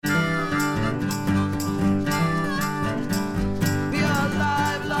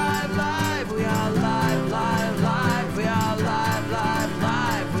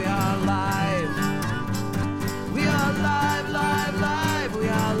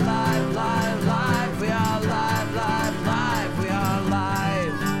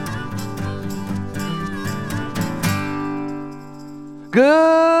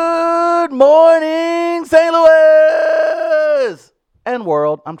Good morning, St. Louis and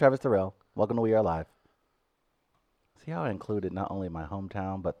world. I'm Travis Terrell. Welcome to We Are Live. See how I included not only my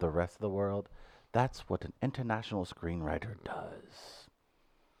hometown, but the rest of the world? That's what an international screenwriter does.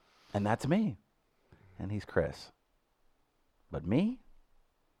 And that's me. And he's Chris. But me?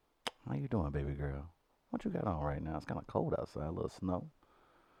 How you doing, baby girl? What you got on right now? It's kind of cold outside, a little snow.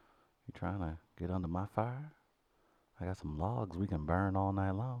 You trying to get under my fire? I got some logs we can burn all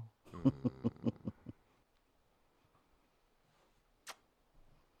night long.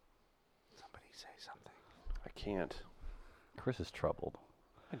 Somebody say something. I can't. Chris is troubled.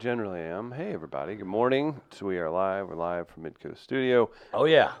 I generally am. Hey, everybody. Good morning. So we are live. We're live from Midcoast Studio. Oh,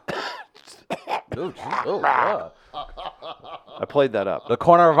 yeah. Oh, geez. Oh, yeah. I played that up. The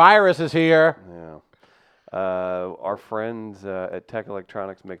coronavirus is here. Yeah. Our friends at Tech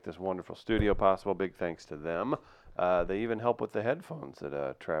Electronics make this wonderful studio possible. Big thanks to them. They even help with the headphones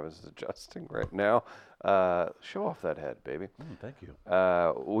that Travis is adjusting right now. Show off that head, baby. Thank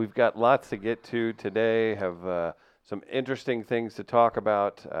you. We've got lots to get to today. Have some interesting things to talk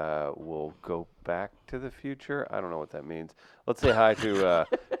about. We'll go back to the future. I don't know what that means. Let's say hi to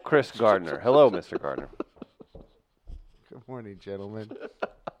Chris Gardner. Hello, Mr. Gardner. Good morning, gentlemen.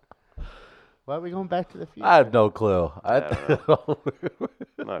 Why are we going back to the future? I have no clue. don't know.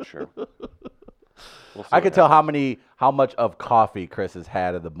 I'm not sure. We'll see I what can tell happens. how much of coffee Chris has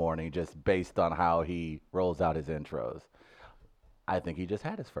had in the morning just based on how he rolls out his intros. I think he just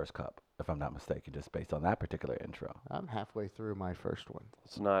had his first cup, if I'm not mistaken, just based on that particular intro. I'm halfway through my first one.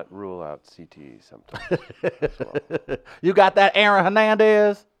 Let's not rule out CTE sometimes. as well. You got that, Aaron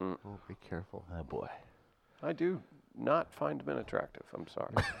Hernandez? Oh, be careful. Oh, boy. I do not find men attractive. I'm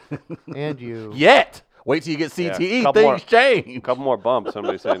sorry. And you. Yet! Wait till you get CTE, couple more- things change. A couple more bumps.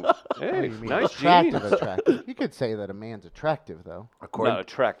 Somebody saying, Oh, "Hey, you mean nice attractive, jeans." attractive. You could say that a man's attractive, though. Not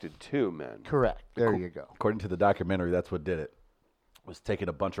attracted to men. Correct. There you go. According to the documentary, that's what did it. Was taking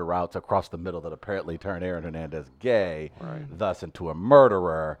a bunch of routes across the middle that apparently turned Aaron Hernandez gay, thus into a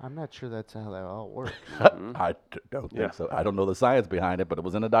murderer. I'm not sure that's how that all works. I don't think so. I don't know the science behind it, but it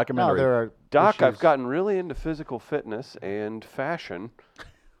was in a No, documentary. there are Doc, I've issues. gotten really into physical fitness and fashion.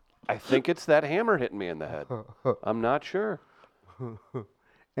 I think it's that hammer hitting me in the head. I'm not sure. Aaron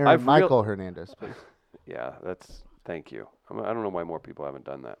I've real- Michael Hernandez, please. Yeah, thank you. I don't know why more people haven't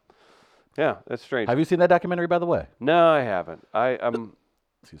done that. Yeah, that's strange. Have you seen that documentary, by the way? No, I haven't.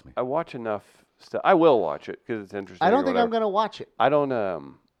 Excuse me. I watch enough stuff. I will watch it because it's interesting. I or don't think I'm whatever. going to watch it. I don't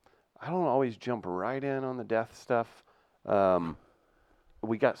always jump right in on the death stuff.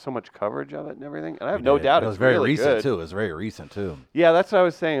 We got so much coverage of it and everything, and I have no doubt It was it's very really recent, good. too. It was very recent, too. Yeah, that's what I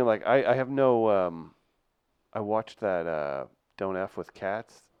was saying. Like I have no. I watched that Don't F with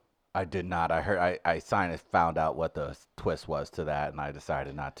Cats. I did not. I heard. I found out what the twist was to that, and I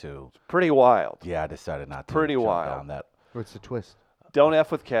decided not to. Pretty wild. Yeah, I decided not to. Pretty jump wild. Down that. What's the twist? Don't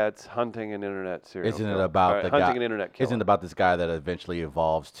F with Cats, hunting an internet serial Isn't it killer. about the hunting guy? an internet killer? Isn't it about this guy that eventually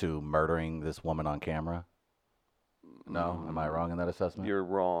evolves to murdering this woman on camera? No, am I wrong in that assessment? You're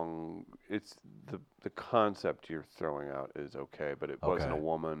wrong. It's the concept you're throwing out is okay, but it wasn't a Okay.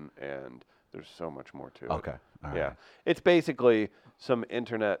 woman, and there's so much more to it. Okay. All Yeah, right. it's basically some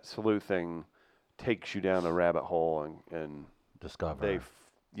internet sleuthing takes you down a rabbit hole, and Discover.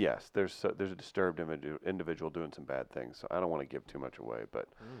 yes, there's a disturbed individual doing some bad things. So I don't want to give too much away, but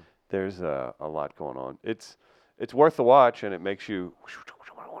there's a lot going on. It's worth the watch, and it makes you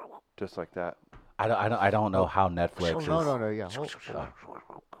just like that. I don't know how Netflix. No, yeah.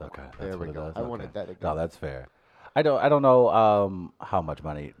 Okay. That's There we what it go. does? I wanted Okay. that to No, go. that's fair. I don't know how much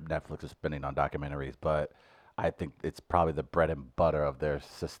money Netflix is spending on documentaries, but I think it's probably the bread and butter of their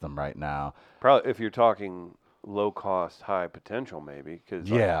system right now. Probably if you're talking low cost, high potential, maybe. Because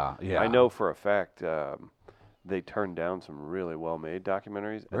Yeah. I know for a fact they turned down some really well made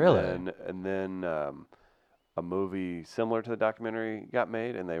documentaries. And Really? Then a movie similar to the documentary got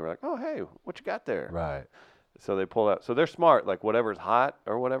made, and they were like, "Oh, hey, what you got there?" Right. So they pull out. So they're smart. Like whatever's hot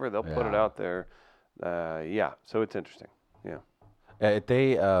or whatever, they'll put it Yeah. out there. Yeah. So it's interesting. Yeah.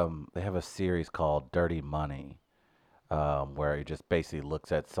 They have a series called Dirty Money, where it just basically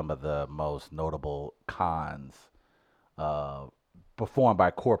looks at some of the most notable cons performed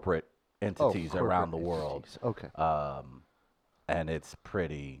by corporate entities around the world. Okay. And it's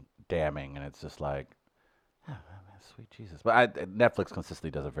pretty damning, and it's just like, oh, man, sweet Jesus. But Netflix consistently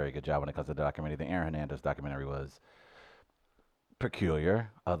does a very good job when it comes to the documentary. The Aaron Hernandez documentary was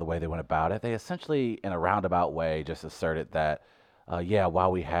peculiar, the way they went about it. They essentially, in a roundabout way, just asserted that,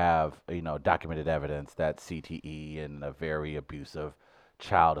 while we have, documented evidence that CTE and a very abusive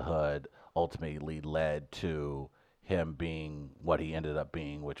childhood ultimately led to him being what he ended up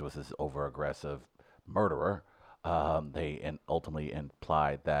being, which was this over-aggressive murderer. Ultimately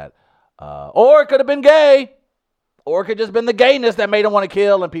implied that, or it could have been gay, or it could just been the gayness that made him want to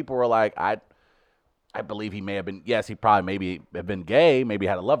kill. And people were like, I believe he may have been. Yes, he probably maybe have been gay, maybe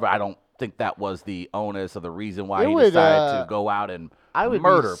had a lover. I don't think that was the onus or the reason why he decided to go out and I would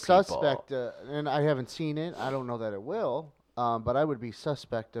murder be suspect, people. and I haven't seen it. I don't know that it will, but I would be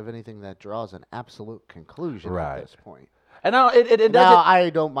suspect of anything that draws an absolute conclusion Right. at this point. And now it Now, doesn't. I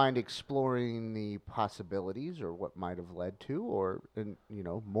don't mind exploring the possibilities or what might have led to, or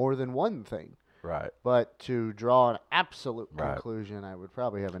more than one thing. Right. But to draw an absolute Right. conclusion, I would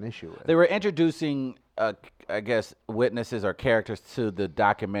probably have an issue with. They were introducing, I guess, witnesses or characters to the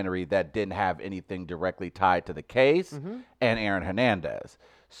documentary that didn't have anything directly tied to the case and Aaron Hernandez.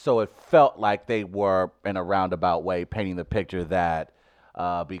 So it felt like they were, in a roundabout way, painting the picture that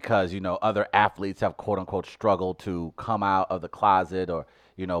because, other athletes have, quote unquote, struggled to come out of the closet or,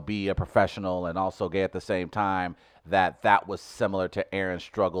 be a professional and also gay at the same time, that was similar to Aaron's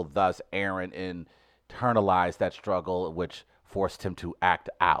struggle. Thus, Aaron internalized that struggle, which forced him to act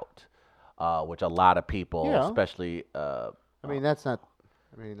out, which a lot of people, Yeah. especially. That's not.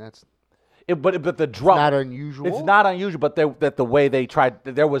 That's But the drop. not unusual. It's not unusual, but that the way they tried,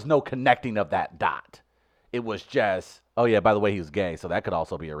 there was no connecting of that dot. It was just, oh yeah, by the way, he was gay, so that could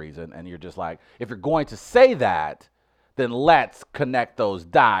also be a reason. And you're just like, if you're going to say that, then let's connect those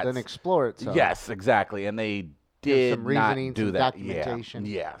dots. Then explore it. Some. Yes, exactly. And they Give did some not reasoning, do some that. documentation.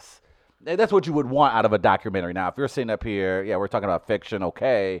 Yeah. Yes. And that's what you would want out of a documentary. Now, if you're sitting up here, we're talking about fiction,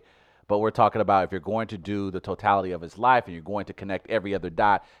 okay, but we're talking about if you're going to do the totality of his life and you're going to connect every other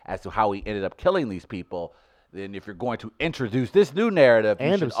dot as to how he ended up killing these people, then if you're going to introduce this new narrative, you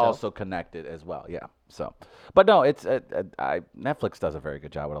And should himself. also connect it as well. Yeah. So, but no, it's Netflix does a very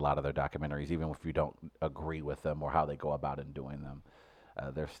good job with a lot of their documentaries, even if you don't agree with them or how they go about in doing them.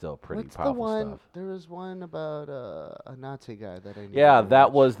 They're still pretty What's powerful the one? stuff. There was one about a Nazi guy that I knew. Yeah,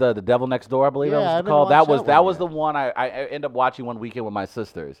 that was the Devil Next Door, I believe Yeah, I that was haven't called. That watched was that one the yet. one I ended up watching one weekend with my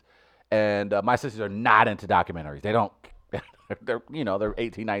sisters, and my sisters are not into documentaries. They don't. They're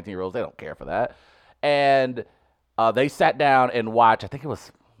 18, 19-year-olds. They don't care for that, and they sat down and watched. I think it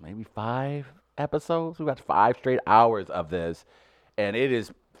was maybe 5 episodes. We watched 5 straight hours of this, and it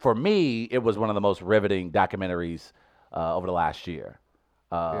is, for me, it was one of the most riveting documentaries over the last year.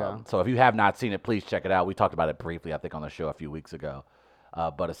 So if you have not seen it, please check it out. We talked about it briefly, I think, on the show a few weeks ago.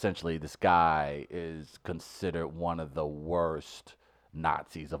 But essentially, this guy is considered one of the worst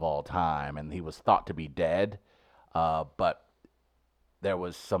Nazis of all time, and he was thought to be dead. But there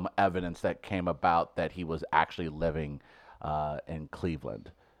was some evidence that came about that he was actually living in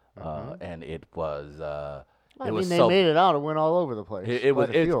Cleveland, and it was. they made it out. It went all over the place. It was.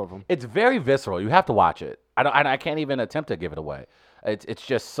 Quite a few of them. It's very visceral. You have to watch it. I can't even attempt to give it away. It's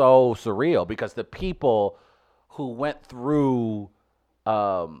just so surreal because the people who went through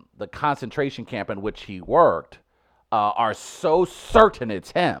the concentration camp in which he worked are so certain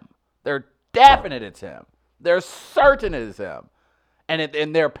it's him. They're definite it's him. They're certain it's him.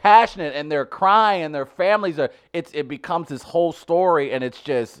 And they're passionate and they're crying and their families are. It becomes this whole story and it's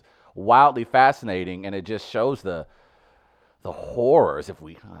just wildly fascinating and it just shows the horrors, if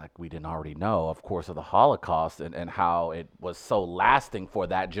we didn't already know, of course, of the Holocaust and how it was so lasting for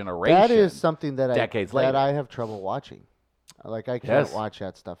that generation. That is something that decades later. I have trouble watching. Like I can't watch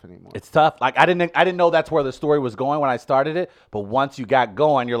that stuff anymore. It's tough. Like I didn't know that's where the story was going when I started it. But once you got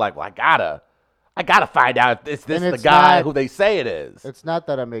going, you're like, well, I gotta find out if this is the guy who they say it is. It's not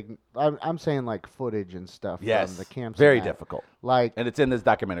that I'm saying like footage and stuff Yes, from the camps. very and that. difficult. Like, And it's in this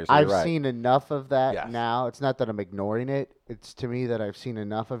documentary. So I've you're right. seen enough of that Yes. now. It's not that I'm ignoring it. It's to me that I've seen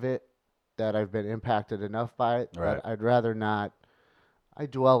enough of it that I've been impacted enough by it. Right. That I'd rather not. I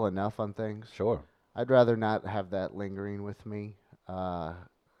dwell enough on things. Sure. I'd rather not have that lingering with me,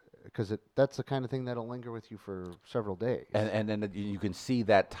 because that's the kind of thing that'll linger with you for several days. And then you can see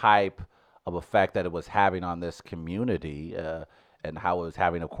that type of effect that it was having on this community, and how it was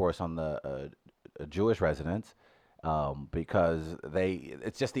having, of course, on the Jewish residents, because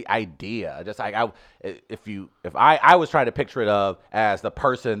it's just the idea. Just like I was trying to picture it as the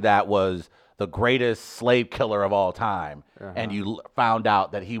person that was the greatest slave killer of all time, and you found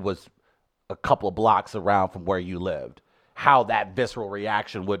out that he was a couple of blocks around from where you lived, how that visceral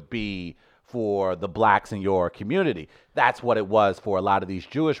reaction would be for the blacks in your community. That's what it was for a lot of these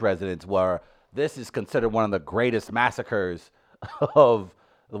Jewish residents, where this is considered one of the greatest massacres of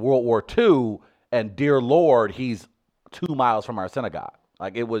the World War II, and dear Lord, he's 2 miles from our synagogue.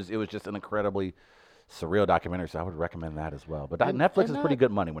 Like it was just an incredibly surreal documentary, so I would recommend that as well. But Netflix is pretty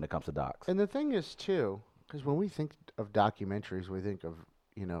good money when it comes to docs. And the thing is, too, Because when we think of documentaries, we think of,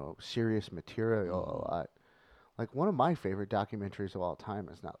 serious material a lot. Like, one of my favorite documentaries of all time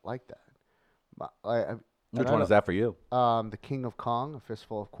is not like that. Which one is that for you? The King of Kong, A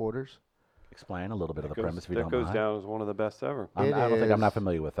Fistful of Quarters. Explain a little bit of the That premise if you that don't goes mind. down as one of the best ever. I It don't think I'm not is-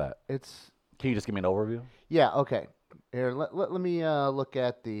 familiar with that. It's Can you just give me an overview? Yeah, okay. Here, let me look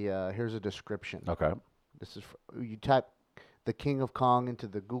at here's a description. Okay. This is you type the King of Kong into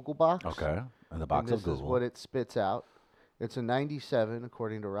the Google box. Okay. In the And box this of Google. is what it spits out. It's a 97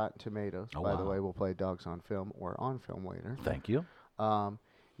 according to Rotten Tomatoes. Oh, By the wow. way, we'll play Dogs on Film or on film later. Thank you.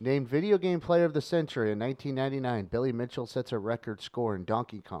 Named Video Game Player of the Century in 1999, Billy Mitchell sets a record score in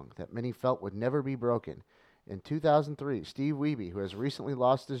Donkey Kong that many felt would never be broken. In 2003, Steve Wiebe, who has recently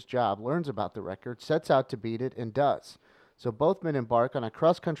lost his job, learns about the record, sets out to beat it, and does. So both men embark on a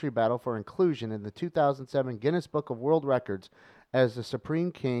cross-country battle for inclusion in the 2007 Guinness Book of World Records as the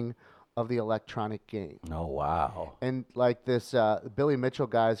supreme king of the electronic game. Oh, wow. And like this, Billy Mitchell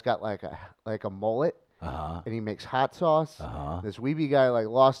guy's got like a mullet, Uh-huh. and he makes hot sauce. Uh-huh. This Wiebe guy like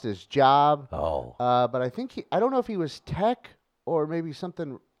lost his job. Oh. But I think I don't know if he was tech or maybe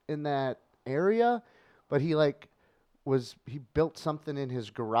something in that area, but he built something in his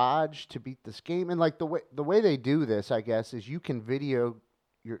garage to beat this game. And like the way they do this, I guess, is you can videotape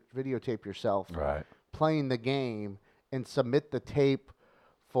yourself Right. playing the game and submit the tape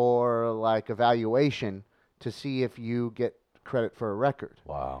for like evaluation to see if you get credit for a record.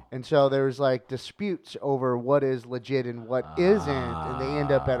 Wow. And so there's like disputes over what is legit and what not and they end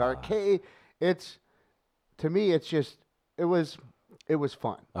up at arcade. To me, it was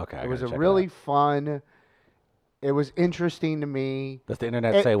fun. Okay. I It was gotta a check really out. fun. It was interesting to me. Does the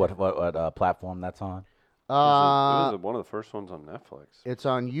internet say what platform that's on? It was one of the first ones on Netflix. It's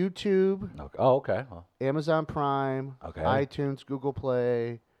on YouTube, Okay. Oh, okay. Well, Amazon Prime, Okay. iTunes, Google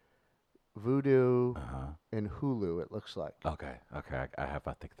Play, Vudu, uh-huh. and Hulu. It looks like. Okay. Okay. I have,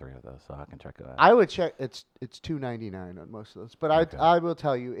 I think, 3 of those, so I can check it out. I would check. It's $2.99 on most of those, but Okay. I will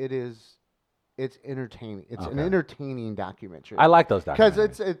tell you it's entertaining. It's an Okay. entertaining documentary. I like those because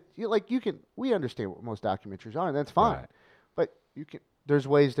documentaries. we understand what most documentaries are, and that's fine. Right. But there's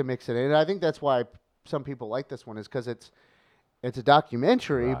ways to mix it in, and I think that's why some people like this one is because it's a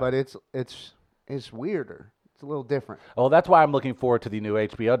documentary, Right. but it's weirder. It's a little different. Well, that's why I'm looking forward to the new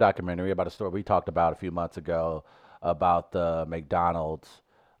HBO documentary about a story we talked about a few months ago about the McDonald's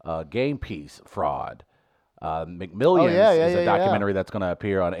game piece fraud. McMillions is a yeah. documentary that's going to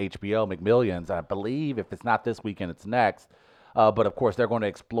appear on HBO. McMillions, I believe, if it's not this weekend, it's next. But of course, they're going to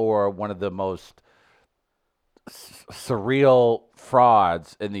explore one of the most surreal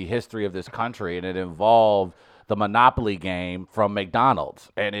frauds in the history of this country, and it involved the Monopoly game from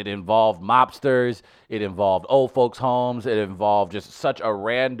McDonald's, and it involved mobsters, it involved old folks' homes, it involved just such a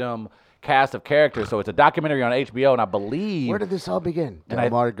random cast of characters. So it's a documentary on HBO, and I believe, Where did this all begin? And Del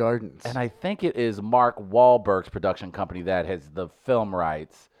Mar Gardens. and I think it is Mark Wahlberg's production company that has the film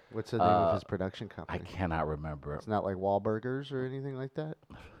rights. What's the name of his production I company? cannot remember. It's not like Wahlburgers or anything like that.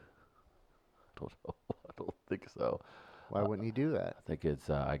 I don't think so. Why wouldn't he do that? I think it's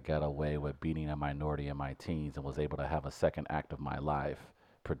I got away with beating a minority in my teens and was able to have a second act of my life.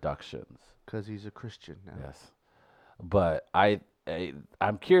 Productions. Because he's a Christian now. Yes, but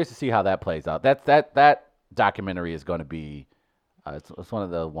I'm curious to see how that plays out. That documentary is going to be it's one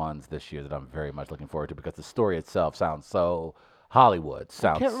of the ones this year that I'm very much looking forward to because the story itself sounds so Hollywood.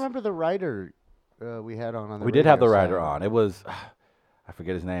 I can't remember the writer we had on the We did have the radio writer side. on. It was I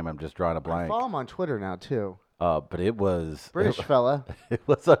forget his name. I'm just drawing a I blank. follow him on Twitter now too. But it was British fella. It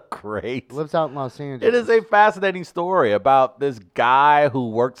was a great. Lives out in Los Angeles. It is a fascinating story about this guy who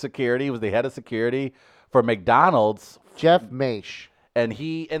worked security, was the head of security for McDonald's. Jeff Maish. And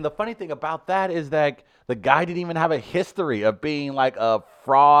the funny thing about that is that the guy didn't even have a history of being like a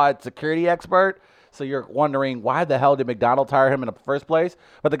fraud security expert. So you're wondering why the hell did McDonald's hire him in the first place?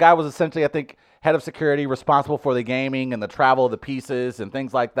 But the guy was essentially, I think, head of security, responsible for the gaming and the travel of the pieces and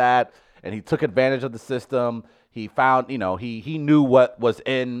things like that. And he took advantage of the system. He found, he knew what was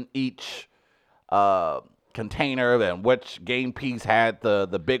in each container and which game piece had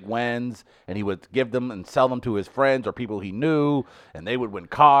the big wins, and he would give them and sell them to his friends or people he knew, and they would win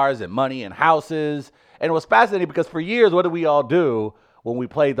cars and money and houses. And it was fascinating because for years, what did we all do when we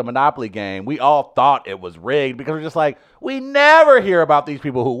played the Monopoly game? We all thought it was rigged because we're just like, we never hear about these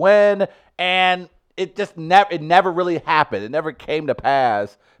people who win, and it just never really happened. It never came to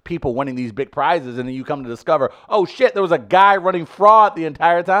pass, people winning these big prizes, and then you come to discover, oh shit, there was a guy running fraud the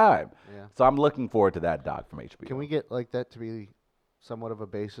entire time. Yeah. So I'm looking forward to that doc from HBO. Can we get like that to be somewhat of a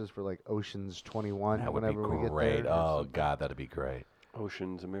basis for like Ocean's 21 That would be whenever we get great. there? or Oh something? God, that'd be great.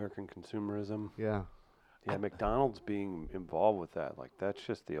 Ocean's American Consumerism. Yeah. Yeah, McDonald's being involved with that, like that's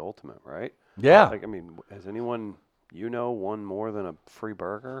just the ultimate, right? Yeah. Like, I mean, has anyone won more than a free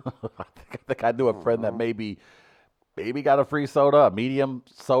burger? I think I knew a friend that maybe got a free soda, a medium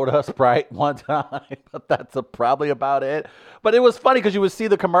soda, Sprite one time, but that's probably about it. But it was funny because you would see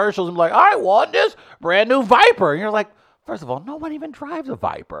the commercials and be like, I want this brand new Viper. And you're like, first of all, no one even drives a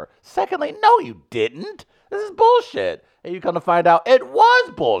Viper. Secondly, no, you didn't. This is bullshit. And you come to find out it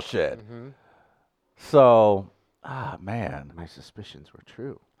was bullshit. So, man. My suspicions were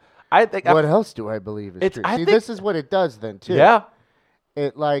true. I think What else do I believe is true? See, this is what it does then, too. Yeah.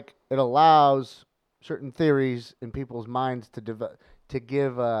 It allows certain theories in people's minds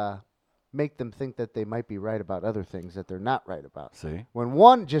to make them think that they might be right about other things that they're not right about. See?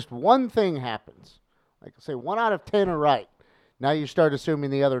 When just one thing happens, like say 1 out of 10 are right, now you start assuming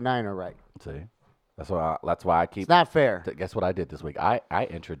the other 9 are right. See? That's why I keep. It's not fair. Guess what I did this week? I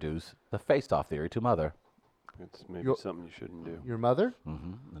introduced the face-off theory to Mother. It's maybe something you shouldn't do. Your mother?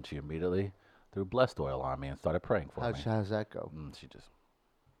 And she immediately threw blessed oil on me and started praying for me. How's that go? She just.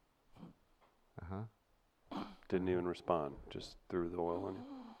 Didn't even respond. Just threw the oil on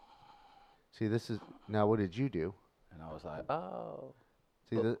you. See, now what did you do? And I was like, oh.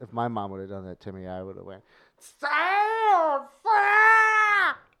 See, if my mom would have done that to me, I would have went,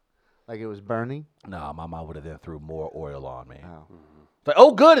 like it was burning. No, my mom would have then threw more oil on me. Oh. It's like,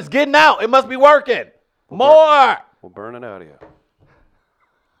 oh, good, it's getting out. It must be working. More. We'll burn it out of you.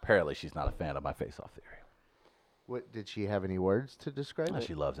 Apparently, she's not a fan of my face-off theory. What did she have any words to describe it?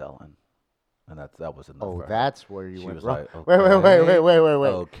 She loves Ellen, and that was enough. Oh, for her. that's where you She went was wrong. like, Wait.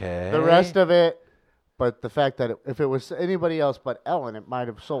 Okay. The rest of it, but the fact that if it was anybody else but Ellen, it might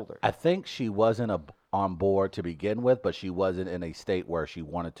have sold her. I think she wasn't on board to begin with, but she wasn't in a state where she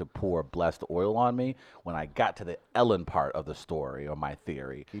wanted to pour blessed oil on me. When I got to the Ellen part of the story or my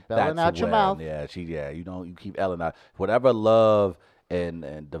theory, Keep Ellen out your mouth. Yeah, you keep Ellen out. Whatever love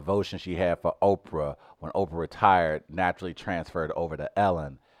and devotion she had for Oprah when Oprah retired naturally transferred over to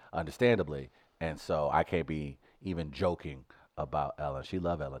Ellen, understandably. And so I can't be even joking about Ellen. She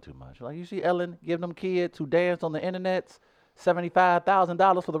loved Ellen too much. Like, you see Ellen give them kids who dance on the internets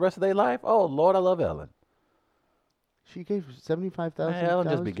 $75,000 for the rest of their life? Oh, Lord, I love Ellen. She gave $75,000. Ellen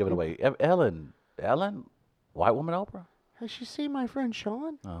just be giving away. Ellen, white woman Oprah? Has she seen my friend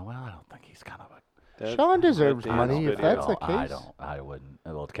Sean? Oh, well, I don't think he's kind of a... Sean deserves dance money if video. that's the case. I wouldn't.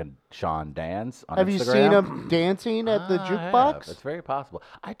 Well, can Sean dance on Have Instagram? you seen him dancing at the I jukebox? have. It's very possible.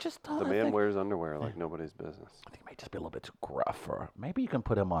 I just don't The I man think, wears underwear like nobody's business. I think he may just be a little bit too gruff. Or maybe you can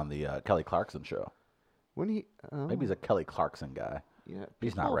put him on the Kelly Clarkson show. When he Maybe he's a Kelly Clarkson guy. yeah,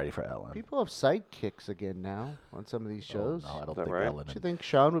 He's not ready for Ellen. People have sidekicks again now on some of these Oh, shows. no, I don't that think right? Ellen. Do you think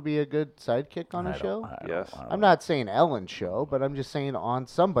Sean would be a good sidekick on I a don't- show? I don't- Yes. I don't I'm know. not saying Ellen's show, but I'm just saying on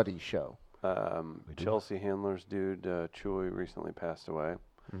somebody's show. Chelsea Handler's dude, Chewy, recently passed away.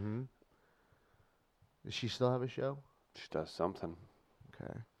 Mm-hmm. Does she still have a show? She does something.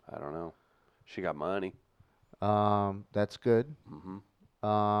 Okay. I don't know. She got money. That's good. Mm-hmm.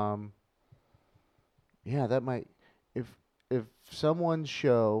 Yeah, that might if someone's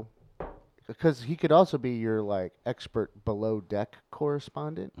show, because he could also be your like expert below deck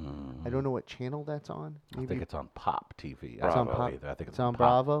correspondent. I don't know what channel that's on. I think it's on Pop TV. It's on don't know Pop- either. I think it's on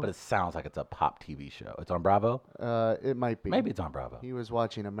Bravo? but it sounds like it's a Pop TV show. It's on Bravo. It might be. Maybe it's on Bravo. He was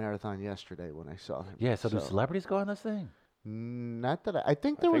watching a marathon yesterday when I saw him. Yeah. So do celebrities go on this thing? Not that I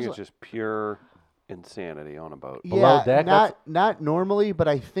think I there think was. it's just pure insanity on a boat. Below Yeah, deck? not normally, but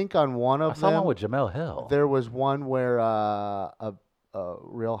I think on one I of saw them one with Jamel Hill. there was one where a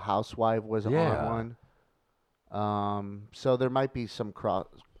Real Housewife was Yeah. on one. So there might be some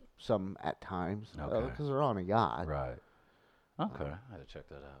at times because Okay. they're on a yacht. Right. Okay. I had to check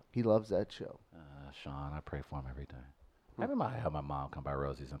that out. He loves that show. Sean, I pray for him every day. Maybe I might have my mom come by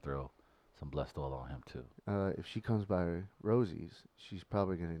Rosie's and throw some blessed oil on him too. If she comes by Rosie's, she's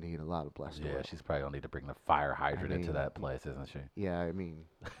probably going to need a lot of blessed Yeah, oil. she's probably gonna need to bring the fire hydrant into mean, that place, isn't she? Yeah, I mean,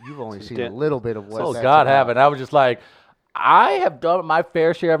 you've only seen Dan- a little bit of what. So that's God about. heaven, I was just like, I have done my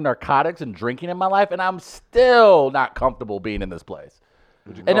fair share of narcotics and drinking in my life, and I'm still not comfortable being in this place.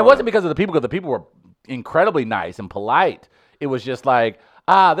 And it wasn't because of the people were incredibly nice and polite. It was just like,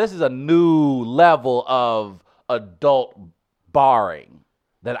 this is a new level of adult barring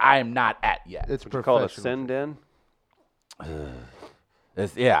that I am not at yet. It's Would you call it a professional. send-in?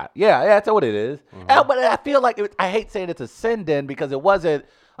 Yeah, that's what it is. But I feel like I hate saying it's a send-in because it wasn't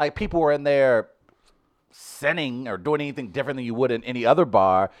like people were in there sinning or doing anything different than you would in any other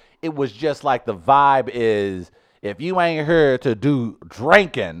bar. It was just like the vibe is, if you ain't here to do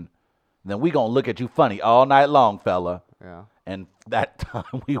drinking, then we gonna look at you funny all night long, fella. Yeah. And that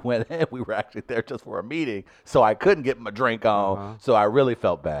time we went in, we were actually there just for a meeting, so I couldn't get my drink on. Uh-huh. So I really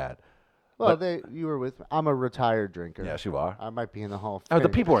felt bad. Well, But- you were with. I'm a retired drinker. Yes, you are. I might be in the Hall of Oh, Fame. the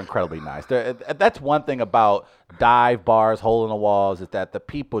people are incredibly nice. That's one thing about dive bars, hole in the walls, is that the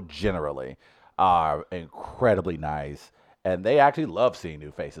people generally are incredibly nice, and they actually love seeing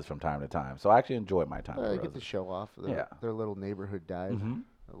new faces from time to time. So I actually enjoyed my time. I at get to Rose's. show off Yeah. their little neighborhood dive Mhm.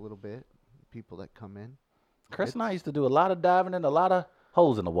 a little bit. People that come in. Chris and I used to do a lot of diving and a lot of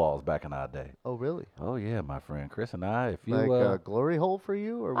holes in the walls back in our day. Oh, really? Oh yeah, my friend Chris and I. If you Like a glory hole for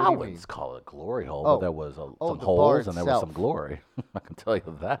you, or what I do you wouldn't mean? call it a glory hole, Oh. but there was some Oh, the bar holes and there was some itself. glory. I can tell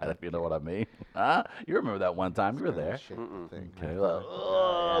you that if you know what I mean. Huh? You remember that one time you were there. Shake the thing. Okay, I well,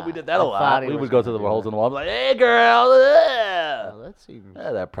 thought- we yeah. did that a I lot. thought he We was would go to gonna the do holes that. in the wall and be like, hey, girl. Well, that seems.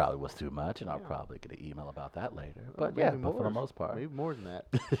 That probably was too much, and I'll probably get an email about that later. But yeah, maybe but for the more. most part, Maybe more than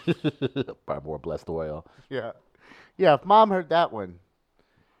that. probably more blessed oil. Yeah. Yeah, if Mom heard that one,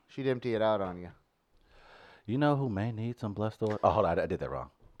 she'd empty it out on you. You know who may need some blessed oil? Oh, hold on, I did that wrong.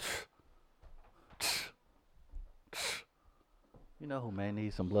 You know who may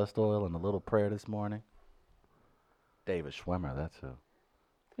need some blessed oil and a little prayer this morning? David Schwimmer, that's who.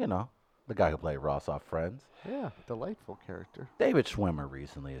 You know, the guy who played Ross off Friends. Yeah, delightful character. David Schwimmer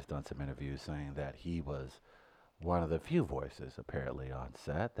recently has done some interviews saying that he was one of the few voices, apparently, on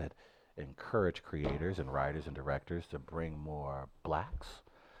set that encouraged creators and writers and directors to bring more blacks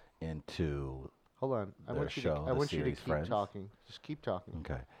into. Hold on. I Their want you show, to, I the want you to series keep Friends. talking. Just keep talking.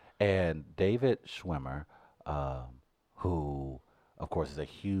 Okay. And David Schwimmer, who, of course, is a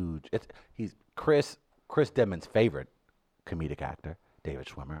huge. He's Chris Denman's favorite comedic actor, David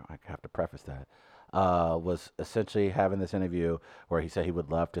Schwimmer. I have to preface that. Was essentially having this interview where he said he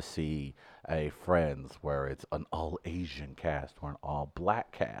would love to see a Friends where it's an all Asian cast or an all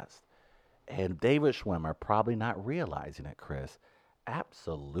black cast. And David Schwimmer, probably not realizing it, Chris,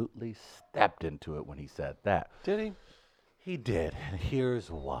 absolutely stepped into it when he said that. Did he? He did, and here's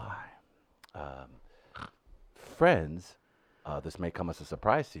why. Friends, this may come as a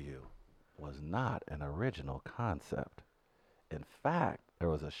surprise to you, was not an original concept. In fact, there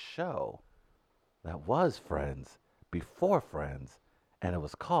was a show that was Friends before Friends, and it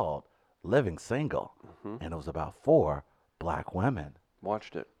was called Living Single, and it was about 4 black women.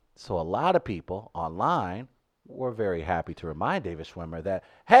 Watched it. So a lot of people online were very happy to remind David Schwimmer that,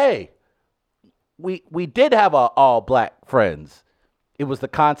 hey, we did have a all black Friends. It was the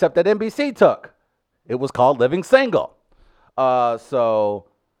concept that NBC took. It was called Living Single. So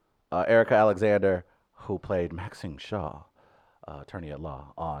Erica Alexander, who played Maxine Shaw, attorney at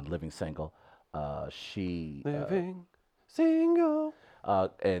law on Living Single, she Living single.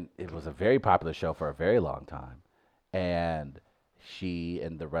 and it was a very popular show for a very long time. And she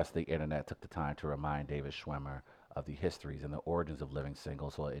and the rest of the internet took the time to remind David Schwimmer of the histories and the origins of Living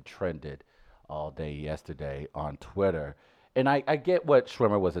Single. So it trended all day yesterday on Twitter. And I get what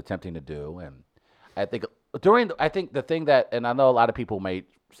Schwimmer was attempting to do. And I think the thing that, and I know a lot of people may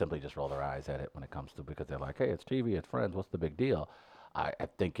simply just roll their eyes at it when it comes to, because they're like, hey, it's TV, it's Friends, what's the big deal? I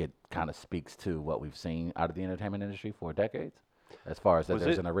think it kind of speaks to what we've seen out of the entertainment industry for decades. As far as that Was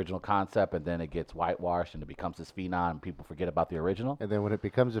there's it- an original concept and then it gets whitewashed and it becomes this phenom and people forget about the original. And then when it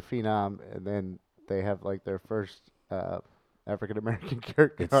becomes a phenom, and then they have like their first African American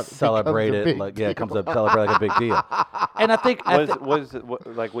character, It's on it, becomes a celebrated big like, yeah, it comes deal. up celebrated like a big deal. And I think Was it,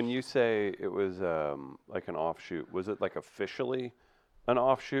 like when you say it was like an offshoot? Was it like officially an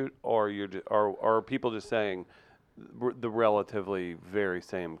offshoot, or or are people just saying the relatively very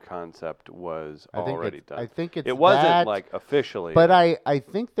same concept was already done? I think it's it wasn't that, like officially. But I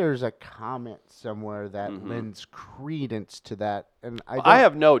think there's a comment somewhere that Mhm. lends credence to that, and I I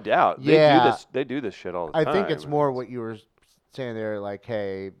have no doubt. Yeah. They do this shit all the I time. think it's more what you were saying there, like,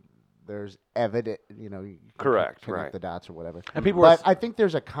 hey, there's evident, you know, you can Correct, connect right. the dots or whatever. And people were But I think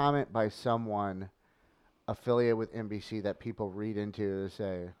there's a comment by someone affiliated with NBC that people read into to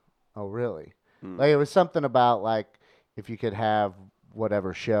say, "Oh, really?" Hmm. Like it was something about like if you could have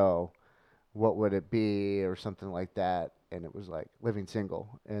whatever show, what would it be, or something like that. And it was like Living Single,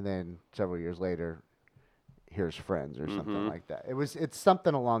 and then several years later, here's Friends or something Mhm. like that. It's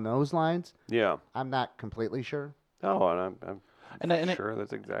something along those lines. Yeah. I'm not completely sure. Oh, and I'm And it- sure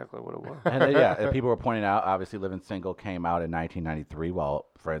that's exactly what it was. and yeah, and people were pointing out, obviously, Living Single came out in 1993, while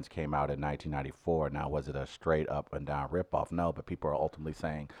Friends came out in 1994. Now, was it a straight up and down ripoff? No, but people are ultimately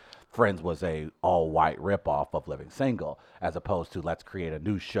saying Friends was a all-white ripoff of Living Single, as opposed to let's create a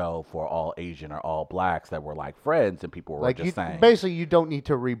new show for all Asian or all blacks that were like Friends, and people were Like just you, saying, basically, you don't need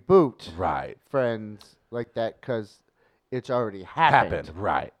to reboot right. Friends like that because it's already happened.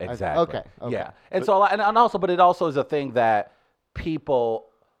 Right, exactly. Okay. Yeah. And so, and also, but it also is a thing that people,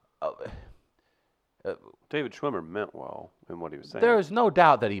 David Schwimmer meant well in what he was saying. there is no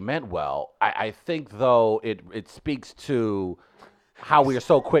doubt that he meant well. I think, though, it speaks to how we are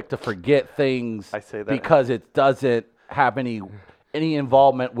so quick to forget things I say that. because it doesn't have any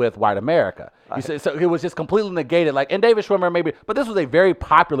involvement with white America. So it was just completely negated. Like, and David Schwimmer maybe, but this was a very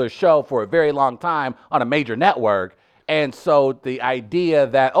popular show for a very long time on a major network. And so the idea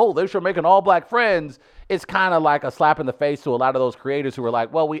that, oh, they should make an all-black Friends is kind of like a slap in the face to a lot of those creators who were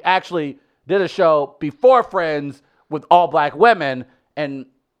like, well, we actually did a show before Friends with all black women. And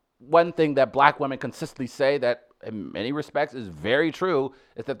one thing that black women consistently say that in many respects is very true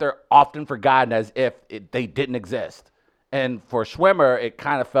is that they're often forgotten as if they didn't exist. And for Schwimmer, it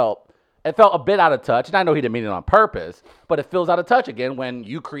kind of felt a bit out of touch. And I know he didn't mean it on purpose, but it feels out of touch again when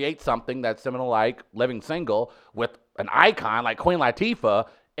you create something that's similar like Living Single with an icon like Queen Latifah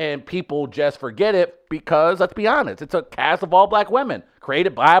and people just forget it because, let's be honest, it's a cast of all black women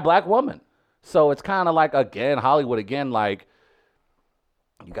created by a black woman. So it's kind of like, again, Hollywood again, like,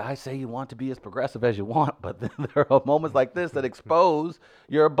 you guys say you want to be as progressive as you want, but then there are moments like this that expose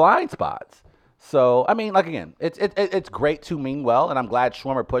your blind spots. So, I mean, like, again, it's great to mean well, and I'm glad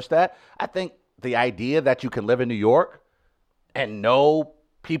Schwimmer pushed that. I think the idea that you can live in New York and know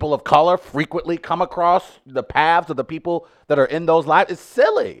people of color frequently come across the paths of the people that are in those lives is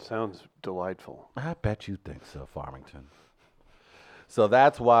silly. Sounds delightful. I bet you think so, Farmington. So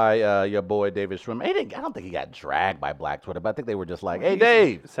that's why your boy David Schwimmer, I don't think he got dragged by Black Twitter, but I think they were just like, hey,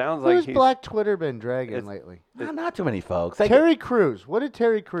 Dave. Sounds like Who's he's Black Twitter been dragging lately? Not too many folks. Terry Crews. What did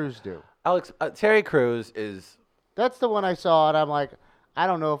Terry Crews do? Alex, Terry Crews is... That's the one I saw, and I'm like, I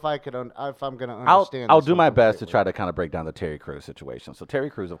don't know if I could, if I'm going to understand. I'll this do one my best to completely. try to kind of break down the Terry Crews situation. So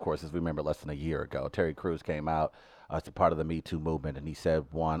Terry Crews, of course, as we remember, less than a year ago, Terry Crews came out as a part of the Me Too movement, and he said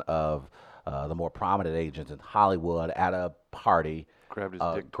one of the more prominent agents in Hollywood at a party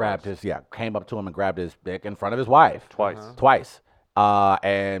grabbed his dick came up to him and grabbed his dick in front of his wife. Twice.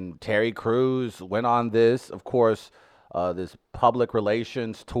 And Terry Crews went on this, of course, this public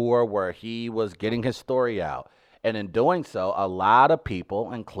relations tour where he was getting his story out. And in doing so, a lot of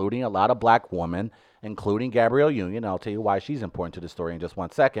people, including a lot of black women, including Gabrielle Union, I'll tell you why she's important to the story in just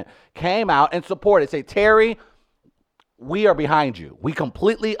 1 second, came out and supported. Say, Terry, we are behind you. We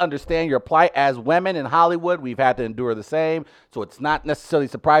completely understand your plight as women in Hollywood. We've had to endure the same. So it's not necessarily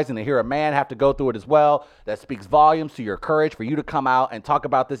surprising to hear a man have to go through it as well. That speaks volumes to your courage for you to come out and talk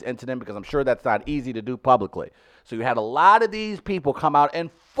about this incident, because I'm sure that's not easy to do publicly. So you had a lot of these people come out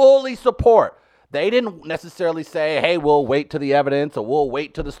and fully support. They didn't necessarily say, hey, we'll wait till the evidence or we'll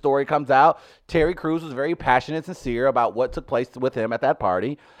wait till the story comes out. Terry Crews was very passionate and sincere about what took place with him at that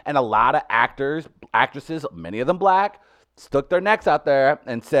party. And a lot of actors, actresses, many of them black, stuck their necks out there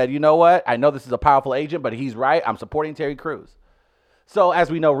and said, you know what? I know this is a powerful agent, but he's right. I'm supporting Terry Crews. So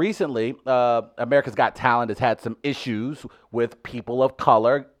as we know recently, America's Got Talent has had some issues with people of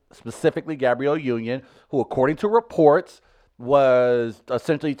color, specifically Gabrielle Union, who, according to reports, was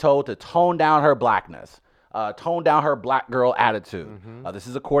essentially told to tone down her blackness, tone down her black girl attitude. This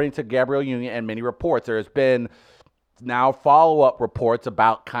is according to Gabrielle Union and many reports. There has been now follow-up reports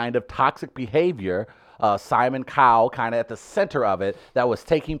about kind of toxic behavior, Simon Cowell kind of at the center of it, that was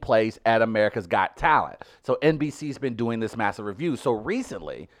taking place at America's Got Talent. So NBC's been doing this massive review. So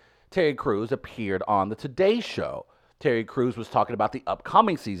recently, Terry Crews appeared on the Today Show. Terry Crews was talking about the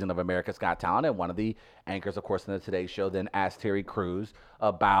upcoming season of America's Got Talent, and one of the anchors, of course, in the Today Show then asked Terry Crews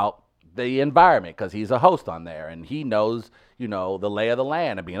about the environment, because he's a host on there, and he knows, you know, the lay of the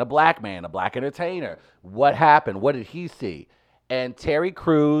land of being a black man, a black entertainer. What happened? What did he see? And Terry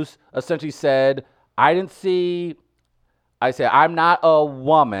Crews essentially said, I'm not a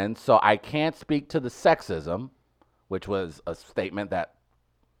woman, so I can't speak to the sexism, which was a statement that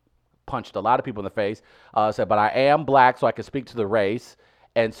punched a lot of people in the face. Said, but I am black, so I can speak to the race.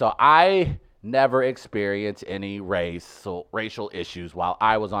 And so I never experienced any racial issues while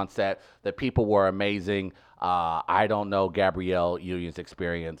I was on set. The people were amazing. I don't know Gabrielle Union's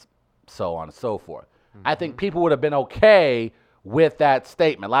experience, so on and so forth. I think people would have been okay with that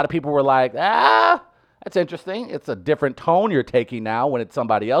statement. A lot of people were like, that's interesting. It's a different tone you're taking now when it's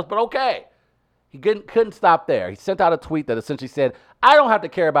somebody else, but okay. He couldn't stop there. He sent out a tweet that essentially said, I don't have to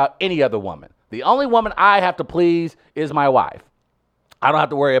care about any other woman. The only woman I have to please is my wife. I don't have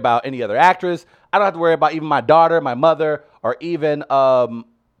to worry about any other actress. I don't have to worry about even my daughter, my mother, or even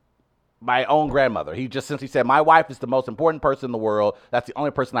my own grandmother. He just simply said, my wife is the most important person in the world. That's the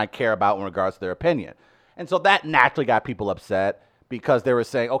only person I care about in regards to their opinion. And so that naturally got people upset, because they were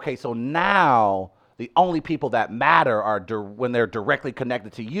saying, okay, so now the only people that matter are when they're directly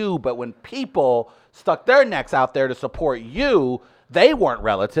connected to you. But when people stuck their necks out there to support you, they weren't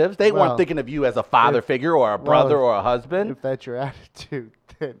relatives. They Well, weren't thinking of you as a father figure or a brother or a husband. If that's your attitude,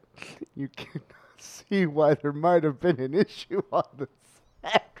 then you can see why there might have been an issue on the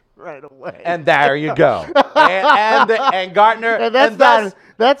set right away. And there you go. and Gardner, And that's thus,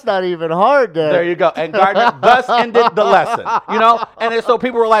 that's not even hard. there you go. And Gardner thus ended the lesson. And then so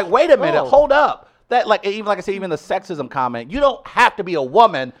people were like, wait a minute, Oh. hold up. That even like I say, even the sexism comment, you don't have to be a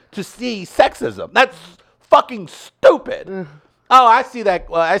woman to see sexism. That's fucking stupid. Oh, I see that.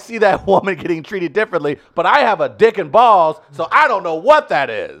 I see that woman getting treated differently, but I have a dick and balls, so I don't know what that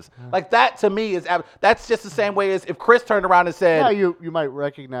is. Like that to me is that's just the same way as if Chris turned around and said, Yeah, you might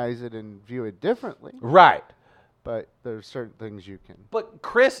recognize it and view it differently, right. but there's certain things you can. But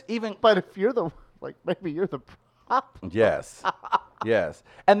Chris even But if you're maybe you're the problem. Yes. Yes.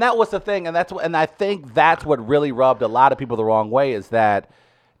 And that was the thing, and I think that's what really rubbed a lot of people the wrong way is that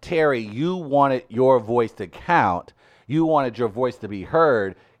Terry, you wanted your voice to count. You wanted your voice to be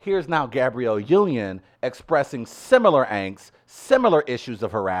heard. Here's now Gabrielle Union expressing similar angst, similar issues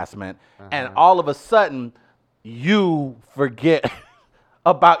of harassment, and all of a sudden you forget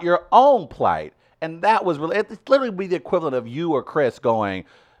about your own plight. And that was really, it's literally be the equivalent of you or Chris going,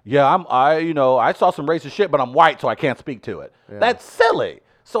 yeah, I saw some racist shit, but I'm white, so I can't speak to it. Yeah. That's silly.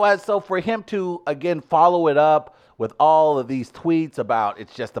 So for him to, again, follow it up with all of these tweets about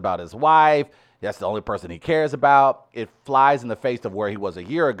it's just about his wife, that's the only person he cares about, it flies in the face of where he was a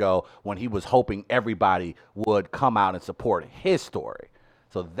year ago when he was hoping everybody would come out and support his story.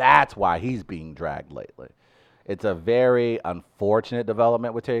 So that's why he's being dragged lately. It's a very unfortunate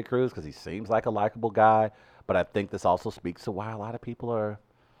development with Terry Crews because he seems like a likable guy, but I think this also speaks to why a lot of people are,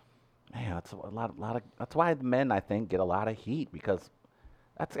 man, that's why men, I think, get a lot of heat because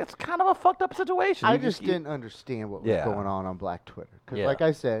it's kind of a fucked up situation. I just didn't understand what was going on Black Twitter. Because, like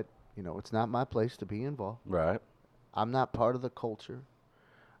I said, it's not my place to be involved. Right. I'm not part of the culture.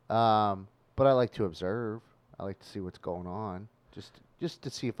 But I like to observe. I like to see what's going on, just to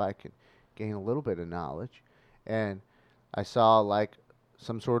see if I can gain a little bit of knowledge. And I saw like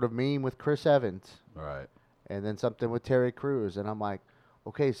some sort of meme with Chris Evans. Right. And then something with Terry Crews, and I'm like,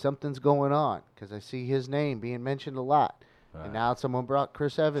 okay, something's going on because I see his name being mentioned a lot. Right. And now someone brought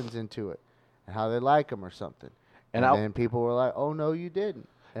Chris Evans into it and how they like him or something. And then people were like, oh, no, you didn't.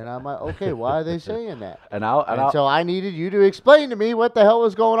 And I'm like, okay, why are they saying that? And so I needed you to explain to me what the hell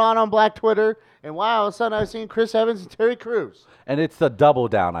was going on Black Twitter and why all of a sudden I was seeing Chris Evans and Terry Crews. And it's the double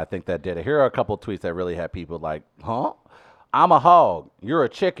down, I think, that did it. Here are a couple of tweets that really had people like, huh? I'm a hog. You're a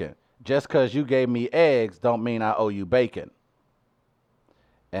chicken. Just because you gave me eggs don't mean I owe you bacon.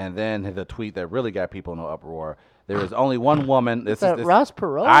 And then the tweet that really got people in an uproar. There is only one woman. This is Ross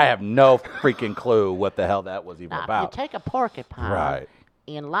Perot? I have no freaking clue what the hell that was even about. If you take a porcupine Right.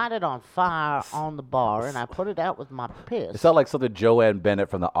 and light it on fire on the bar, and I put it out with my piss. It sounded like something Joanne Bennett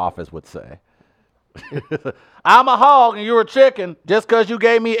from The Office would say. I'm a hog and you're a chicken. Just because you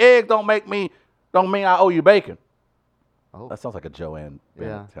gave me eggs don't mean I owe you bacon. Oh. That sounds like a Joanne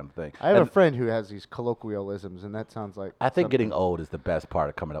Bennett kind of thing. I have And a friend who has these colloquialisms, and that sounds like I think something. getting old is the best part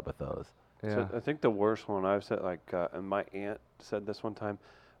of coming up with those. Yeah. So I think the worst one I've said, and my aunt said this one time,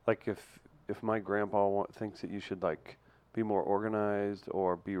 like if my grandpa thinks that you should like be more organized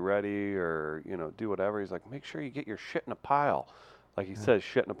or be ready or do whatever, he's like, make sure you get your shit in a pile. Like he says,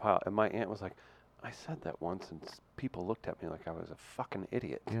 shit in a pile. And my aunt was like, I said that once, and people looked at me like I was a fucking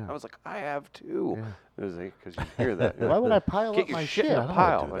idiot. Yeah. I was like, I have too. Yeah. It was like, because you hear that. Why would I pile Get up your my shit shit? in I a don't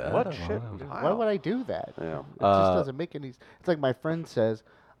pile. do Like, that. what I don't shit? wanna do Pile? Why would I do that? Yeah. It just doesn't make any. It's like my friend says,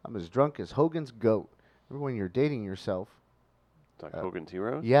 I'm as drunk as Hogan's goat. Remember when you're dating yourself? It's like Hogan's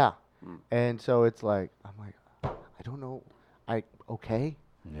Heroes? Yeah. Mm. And so it's like, I'm like, I don't know. Okay.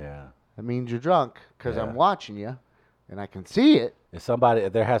 Yeah. That means you're drunk because Yeah. I'm watching you and I can see it. If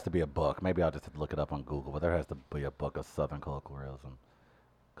there has to be a book. Maybe I'll just have to look it up on Google, but there has to be a book of Southern colloquialism.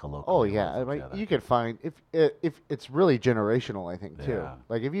 Oh yeah, I mean, you could find if it's really generational, I think too. Yeah.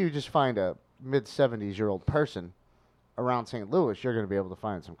 Like if you just find a mid-70s-year-old person around St. Louis, you're going to be able to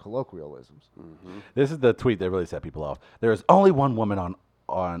find some colloquialisms. Mm-hmm. This is the tweet that really set people off. There is only one woman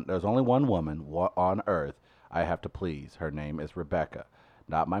there's only one woman on earth I have to please. Her name is Rebecca.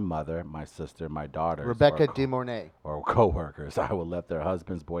 Not my mother, my sister, my daughters. Rebecca De Mornay. Or co-workers. I will let their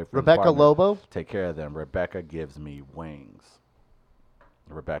husbands, boyfriends, Rebecca partners Lobo? take care of them. Rebecca gives me wings.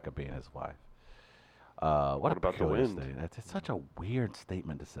 Rebecca being his wife. What about the peculiar wind? statement. It's such a weird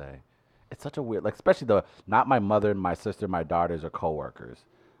statement to say. It's such a weird, like especially not my mother, my sister, my daughters, or co-workers.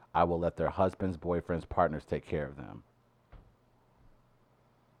 I will let their husbands, boyfriends, partners take care of them.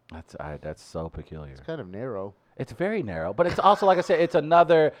 That's so peculiar. It's kind of narrow. It's very narrow, but it's also like I said, it's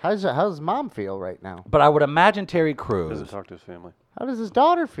another. How's mom feel right now? But I would imagine Terry Crews. Doesn't talk to his family. How does his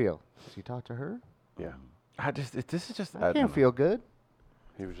daughter feel? Does he talk to her? Yeah. This is just. I can't feel good.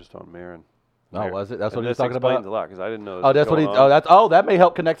 He was just on Marin. Oh, was it? That's what And he was this talking explains about. a lot because I didn't know. This Oh, was that's what he. going Oh, on. that may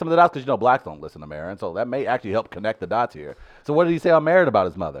help connect some of the dots because blacks don't listen to Marin, so that may actually help connect the dots here. So what did he say on Marin about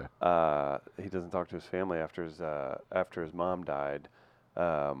his mother? He doesn't talk to his family after his mom died.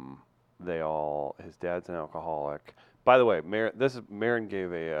 His dad's an alcoholic. By the way, Marin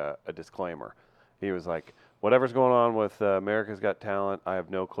gave a disclaimer. He was like, whatever's going on with America's Got Talent, I have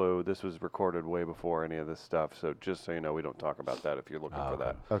no clue. This was recorded way before any of this stuff. So just so you know, we don't talk about that if you're looking for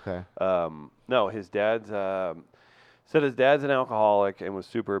that. Okay. No, his dad's said his dad's an alcoholic and was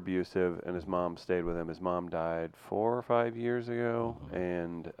super abusive, and his mom stayed with him. His mom died 4 or 5 years ago,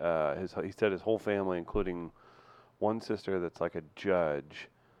 and he said his whole family, including one sister that's like a judge,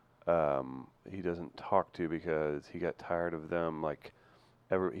 he doesn't talk to because he got tired of them.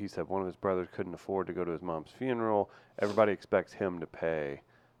 He said one of his brothers couldn't afford to go to his mom's funeral. Everybody expects him to pay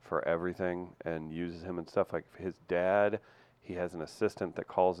for everything and uses him and stuff. Like his dad, he has an assistant that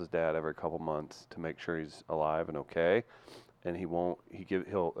calls his dad every couple months to make sure he's alive and okay. And he'll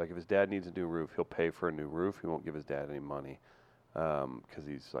if his dad needs a new roof, he'll pay for a new roof. He won't give his dad any money because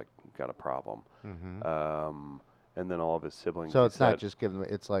he's like got a problem. And then all of his siblings. So it's not just giving them.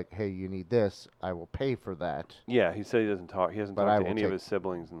 It's like, hey, you need this. I will pay for that. Yeah, he said he doesn't talk. He hasn't But I talked to will any of take- his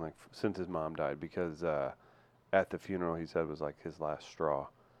siblings since his mom died because at the funeral he said was like his last straw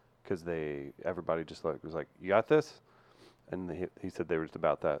because everybody just was like, you got this, and he said they were just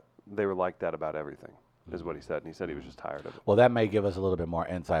about that. They were like that about everything, is what he said, and he said he was just tired of it. Well, that may give us a little bit more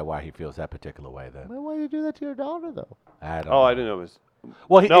insight why he feels that particular way. Then Well, why do you do that to your daughter, though? I don't. Oh, know. I didn't know it was.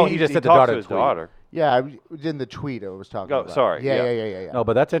 Well, No, he just said the talks daughter to his tweet. daughter. Yeah, in the tweet I was talking Oh, about. sorry, yeah. Yeah. No,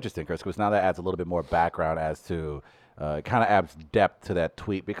 but that's interesting, Chris, because now that adds a little bit more background as to kind of adds depth to that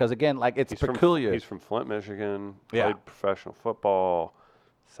tweet. Because again, like it's peculiar. He's from Flint, Michigan. Yeah. Played professional football,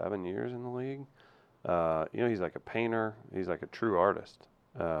 7 years in the league. He's like a painter. He's like a true artist.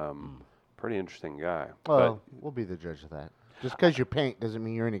 Pretty interesting guy. Well, we'll be the judge of that. Just because you paint doesn't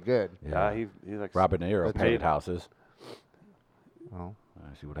mean you're any good. But he like Robert De Niro That's painted it. houses. Oh.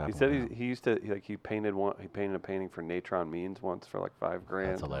 See what He happened. said with that. he used to he painted a painting for Natron Means once for like $5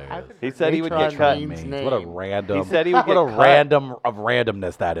 grand. That's hilarious. He said he would Natron get cut. Means What a name. random. He said he would what get a cut. random of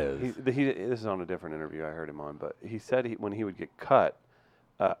randomness that is. This is on a different interview I heard him on, but he said when he would get cut,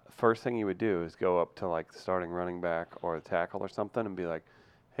 first thing he would do is go up to like the starting running back or a tackle or something and be like,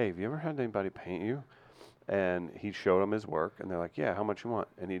 "Hey, have you ever had anybody paint you?" And he showed him his work, and they're like, "Yeah, how much you want?"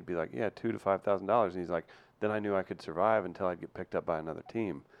 And he'd be like, "Yeah, $2,000 to $5,000." And he's like, "Then I knew I could survive until I'd get picked up by another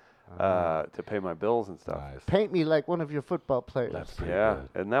team to pay my bills and stuff." Nice. Paint me like one of your football players. That's pretty Yeah,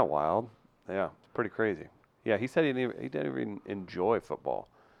 good. isn't that wild? Yeah, it's pretty crazy. Yeah, he said he didn't even enjoy football.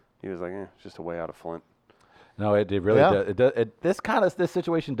 He was like, it's just a way out of Flint. No, it really Yeah. does. This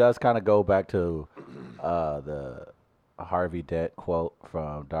situation does kind of go back to the Harvey Dent quote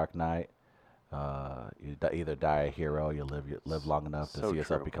from Dark Knight. You either die a hero, or you live long enough to So see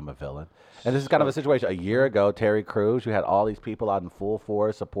yourself true. become a villain. And this is kind of a situation. A year ago, Terry Crews, you had all these people out in full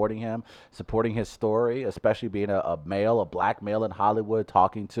force supporting him, supporting his story, especially being a black male in Hollywood,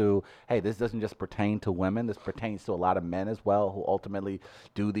 talking to, hey, this doesn't just pertain to women. This pertains to a lot of men as well who ultimately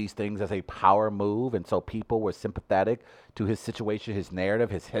do these things as a power move. And so people were sympathetic to his situation, his narrative,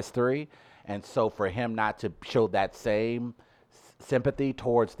 his history. And so for him not to show that same sympathy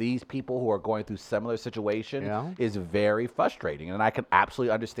towards these people who are going through similar situations Yeah. is very frustrating. And I can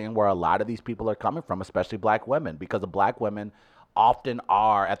absolutely understand where a lot of these people are coming from, especially black women, because the black women often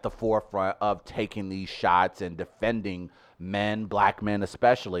are at the forefront of taking these shots and defending men, black men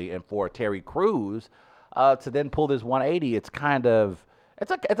especially. And for Terry Crews to then pull this 180, it's kind of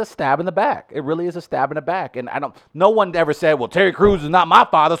it's a stab in the back. It really is a stab in the back. And no one ever said, well, Terry Crews is not my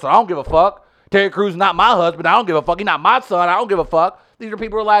father, so I don't give a fuck. Terry Crews is not my husband. I don't give a fuck. He's not my son. I don't give a fuck. These are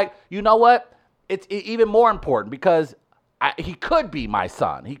people who are like, you know what? It's even more important because he could be my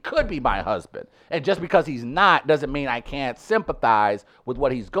son. He could be my husband. And just because he's not doesn't mean I can't sympathize with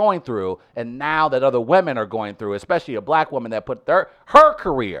what he's going through. And now that other women are going through, especially a black woman that put her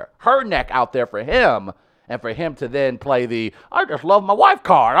career, her neck out there for him, and for him to then play I just love my wife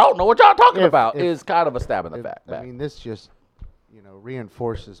card. I don't know what y'all talking about is kind of a stab in the back. I mean, this just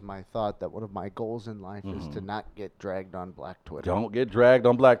reinforces my thought that one of my goals in life is Mm-hmm. to not get dragged on Black Twitter. Don't get dragged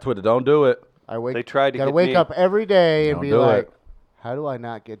on Black Twitter. Don't do it. They tried to gotta get wake me. up every day and Don't be do like, it. how do I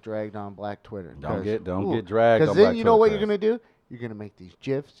not get dragged on Black Twitter? Don't get dragged on Because Black then you know what Twitter, you're gonna do? You're going to make these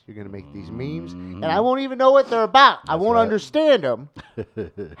GIFs. You're going to make these memes. Mm-hmm. And I won't even know what they're about. I won't right. understand them.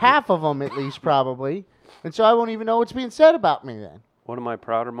 Half of them, at least, probably. And so I won't even know what's being said about me then. One of my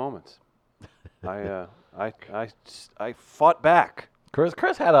prouder moments. I fought back.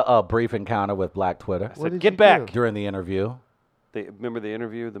 Chris had a brief encounter with Black Twitter I What said, did "Get you back." do? during the interview. Remember the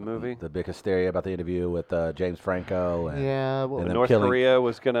interview, the movie? The big hysteria about the interview with James Franco. And Yeah. Well, and them North killing- Korea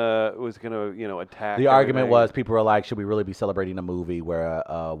was gonna attack. The argument everything. was people were like, should we really be celebrating a movie where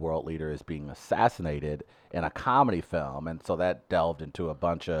a world leader is being assassinated in a comedy film? And so that delved into a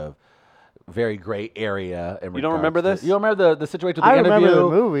bunch of very gray area. You don't remember this? You don't remember the situation with I the interview?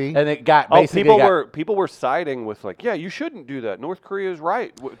 remember the movie. And it got Oh, basically people were siding with like, yeah, you shouldn't do that. North Korea is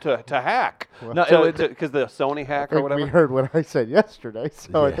right to hack. No, it was- Because the Sony hack I or think we whatever. heard what I said yesterday,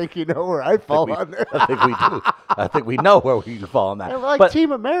 so I Yeah. think you know where I fall on there. I think we do. I think we know where we fall on that. Yeah, like but,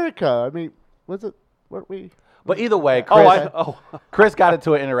 Team America. I mean, weren't we? but either way, Chris, Oh, Chris got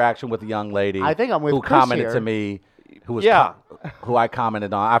into an interaction with a young lady. I think I'm with who Chris commented here. to me. Who was Yeah. who I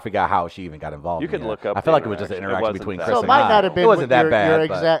commented on. I forgot how she even got involved. You in can it. look up I feel the like it was just an interaction. It interaction wasn't between that Chris So and it might I. not have been. It wasn't what that your bad.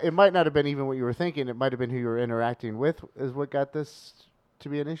 but- exact. It might not have been even what you were thinking. It might have been who you were interacting with. Is what got this to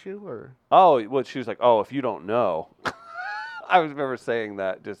be an issue, or well, she was like, oh, if you don't know. I remember saying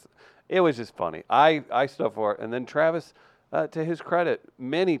that. It was just funny. I stood up for it, and then Travis, to his credit,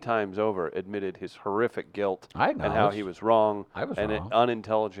 many times over admitted his horrific guilt I and how acknowledge. he was wrong. I was and wrong.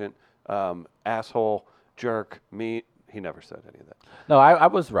 Unintelligent, asshole, jerk, me. He never said any of that. No, I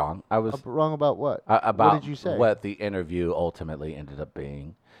was wrong. I was wrong about what? about what did you say? what the interview ultimately ended up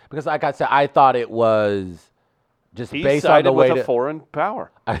being. Because, like I said, I thought it was just He based on sided the way with a that, foreign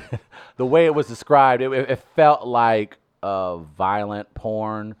power. the way it was described. It felt like violent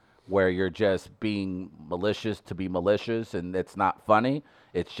porn where you're just being malicious to be malicious, and it's not funny.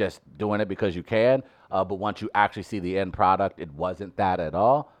 It's just doing it because you can. But once you actually see the end product, it wasn't that at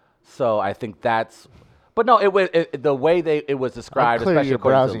all. So I think that's. But no, the way it was I'd described, clear especially your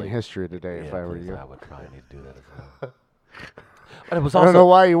according to browsing Lee. history today if Yeah, I were please, you. I would probably need to do that as well. But it was I don't know also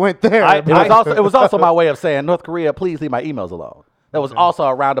why you went there. I- but- it was also my way of saying, North Korea, please leave my emails alone. That was also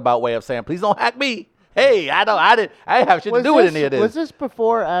a roundabout way of saying, please don't hack me. Hey, I didn't have shit to do with any of this. Was this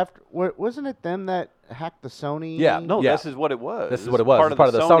before or after? Wasn't it them that hacked the Sony? Yeah, No, Yeah. this is what it was. This is what it was. It's part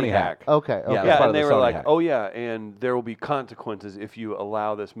of the Sony hack. Okay. Okay. Yeah, it was Yeah, part and of they the were Sony like, hack. oh, yeah, and there will be consequences if you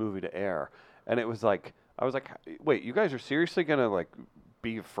allow this movie to air. And it was like, I was like, wait, you guys are seriously going to, like,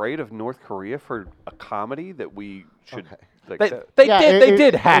 be afraid of North Korea for a comedy that we should, Okay. like, They, that- they Yeah, did. They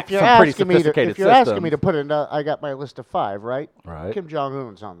did hack if you're some pretty asking me to- sophisticated If you're systems. asking me to put it, I got my list of 5, right? Right. Kim Jong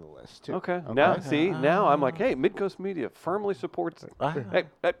Un's on the list too. Okay. Now, see, now I'm like, hey, Midcoast Media firmly supports it. Hey,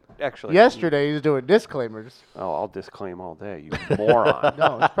 actually. Yesterday he was doing disclaimers. Oh, I'll disclaim all day, you moron.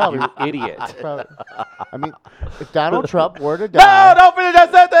 No, it's probably You idiot. Probably, I mean, if Donald Trump were to No, die, don't finish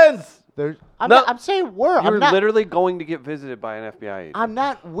that sentence. there's. No. I'm saying were. You're I'm not. literally going to get visited by an FBI agent. I'm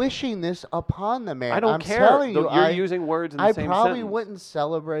not wishing this upon the man. I don't I'm care. Telling you, You're using words in the I same probably sentence. wouldn't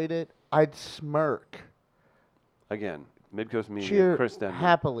celebrate it. I'd smirk. Again, Midcoast Media, Cheer Chris Denman,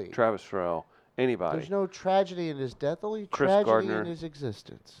 happily. Travis Farrell, anybody There's no tragedy in his death, only Chris tragedy Gardner in his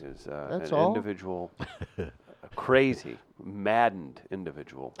existence. is That's an all. individual, a crazy, maddened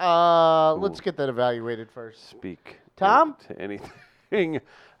individual. Let's get that evaluated first. Speak Tom? to anything.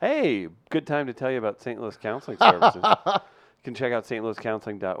 Hey, good time to tell you about St. Louis Counseling Services. You can check out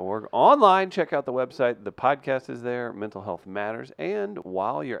stlouiscounseling.org. Online, check out the website. The podcast is there, Mental Health Matters. And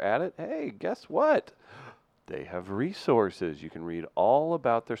while you're at it, hey, guess what? They have resources. You can read all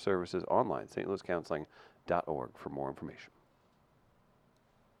about their services online, stlouiscounseling.org for more information.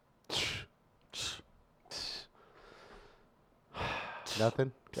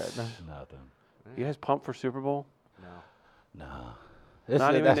 Nothing. Got no. Nothing. You guys pumped for Super Bowl? No.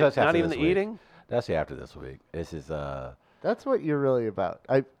 Not even that's the, after not even this the week. eating? That's after this week. This is That's what you're really about.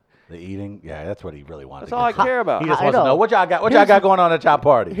 the eating. Yeah, that's what he really wants. That's all I care about. He just I wants to know. know what y'all got. What y'all Here's- got going on at y'all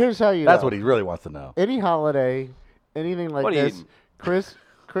party. Here's how you That's know. what he really wants to know. Any holiday, anything like What are you this, eating? Chris,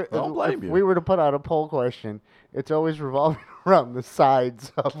 Don't blame if you. we were to put out a poll question, it's always revolving around the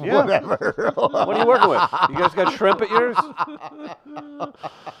sides of Yeah. whatever. What are you working with? You guys got shrimp at yours?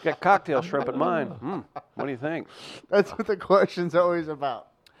 Got cocktail shrimp at mine. What do you think? That's what the question's always about.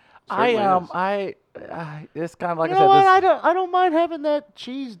 Certainly is. It's kind of like You I know said. what? I don't mind having that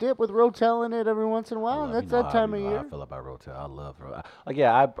cheese dip with Rotel in it every once in a while. And that's that time of I year. feel about Rotel. I love Rotel. Like,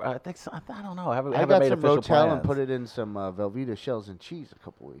 yeah, I think so. I don't know. I haven't I haven't got made some official Rotel and plans. put it in some Velveeta shells and cheese a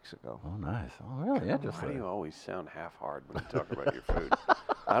couple weeks ago. Oh, nice. Oh, really Why do interesting. you always sound half hard when you talk about your food?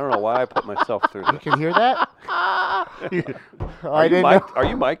 I don't know why I put myself through You this. can hear that? I didn't know. Are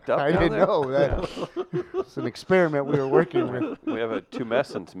you mic'd up? I down didn't there? know that. It's an experiment we were working with. We have a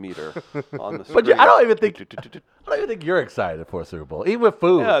tumescence meter on the screen. But I don't even think you're excited for a Super Bowl, even with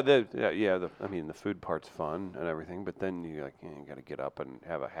food. I mean, the food part's fun and everything, but then you got to get up and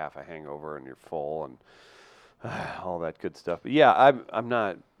have half a hangover and you're full and all that good stuff. But yeah, I'm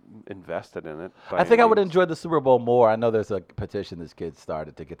not invested in it. I think I would enjoy the Super Bowl more. I know there's a petition this kid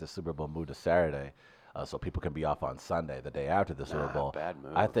started to get the Super Bowl moved to Saturday, so people can be off on Sunday, the day after the Super Bowl. Bad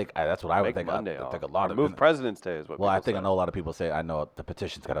move. I think that's what I would Make think. Monday I off. think a lot Or of move President's Day is what. Well, I people think say. I know a lot of people say. I know the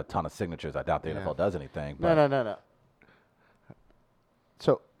petition's got a ton of signatures. I doubt the NFL does anything. But No.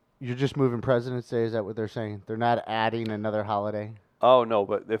 So you're just moving President's Day? Is that what they're saying? They're not adding another holiday? Oh no,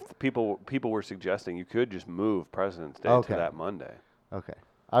 but if the people were suggesting you could just move President's Day Okay. to that Monday. Okay.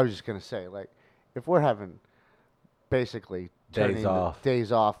 I was just going to say, like, if we're having basically Days off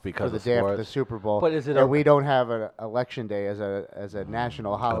days off because for the of day after sports. the Super Bowl, But is it and we don't have an election day as a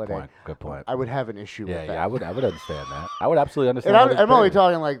national holiday, Good point. I would have an issue with that. Yeah, I would understand that. I would absolutely understand. And that I'm only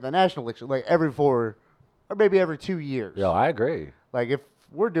clearly. talking like the national election, like every 4 or maybe every 2 years. Yo, I agree. Like if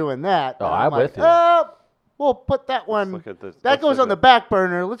we're doing that, Oh, then I'm like, with you. We'll put that one. look at this- That let's goes look on the at- back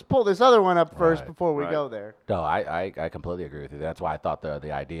burner. Let's pull this other one up first Right, before we right. go there. No, I completely agree with you. That's why I thought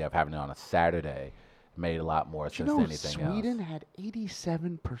the idea of having it on a Saturday made a lot more You sense know, than anything Sweden else. had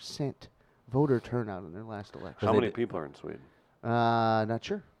 87% voter turnout in their last election. How they many did- people are in Sweden? Not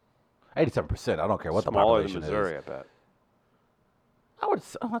sure. 87%. I don't care what the Smaller than population Missouri, is. I bet. I would.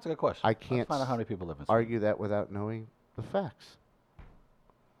 Oh, that's a good question. I Let's can't find out how many people live in Sweden. Argue that without knowing the facts.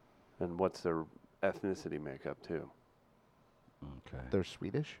 And what's their ethnicity makeup too? Okay. They're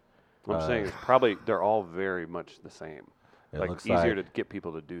Swedish. What I'm saying is probably they're all very much the same. It Like looks easier like to get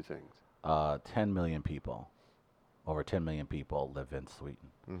people to do things. 10 million people. Over 10 million people live in Sweden.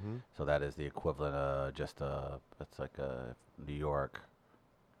 Mm-hmm. So that is the equivalent of that's like a New York.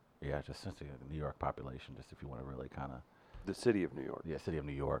 Yeah, just a New York population, just if you want to really kind of. The city of New York. Yeah, city of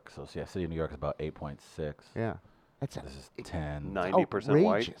New York. So, yeah, city of New York is about 8.6. Yeah. That's This is 10. 90%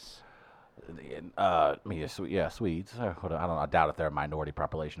 white. outrageous. Swedes. I don't know. I doubt if their minority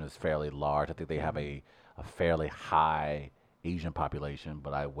population is fairly large. I think they have a fairly high Asian population,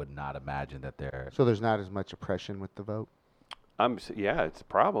 but I would not imagine that they're. So there's not as much oppression with the vote. It's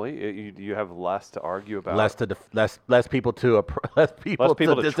probably you have less to argue about. Less people to less people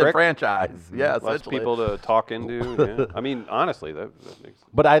people to to trick. disenfranchise. Yeah, less essentially. people to talk into. Yeah. I mean, honestly, that makes.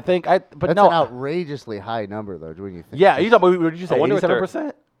 But I think That's no. an outrageously high number, though, when you think. Yeah, you talking about, what did you I say? wonder what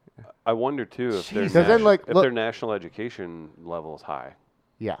 87%? I wonder too if their Jeez. 'Cause then, like, if look- their national education level is high.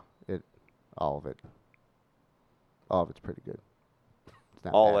 Yeah, all of it's pretty good. It's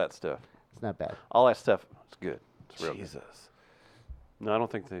not All bad. that stuff. It's not bad. All that stuff is good. It's real good. Jesus. No, I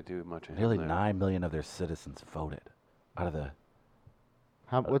don't think they do much. Nearly there. 9 million of their citizens voted out of the.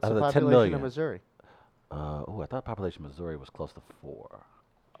 What's out the of the 10 population million. of Missouri? I thought population of Missouri was close to 4.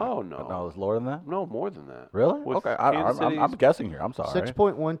 Oh No, it no, was lower than that. no more than that. Really? With Okay, Kansas I'm City's- guessing here. I'm sorry.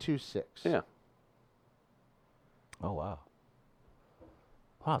 6.126. Yeah, Oh wow.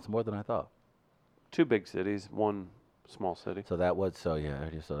 Wow, it's more than I thought. 2 big cities, 1 small city. So that would so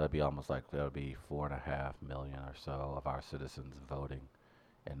that'd be almost like that would be 4.5 million or so of our citizens voting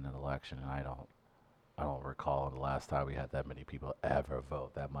in an election, and I don't recall the last time we had that many people ever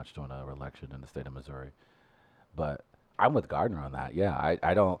vote that much during an election in the state of Missouri. But I'm with Gardner on that. Yeah,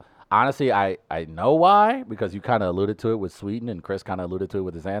 I don't honestly. I know why, because you kind of alluded to it with Sweden, and Chris kind of alluded to it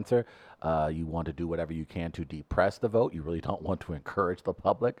with his answer. You want to do whatever you can to depress the vote. You really don't want to encourage the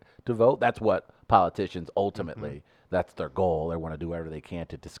public to vote. That's what politicians ultimately. That's their goal. They want to do whatever they can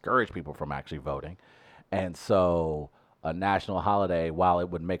to discourage people from actually voting. And so, a national holiday, while it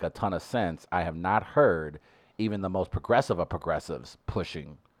would make a ton of sense, I have not heard even the most progressive of progressives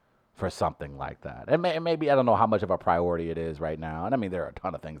pushing for something like that. And maybe, I don't know how much of a priority it is right now. And I mean, there are a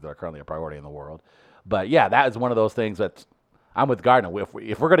ton of things that are currently a priority in the world. But yeah, that is one of those things that's, I'm with Gardner. If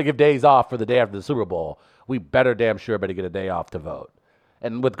we're going to give days off for the day after the Super Bowl, we better get a day off to vote.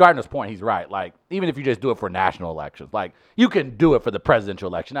 And with Gardner's point, he's right. Like, even if you just do it for national elections, like, you can do it for the presidential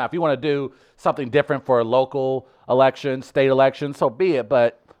election. Now, if you want to do something different for local elections, state elections, so be it.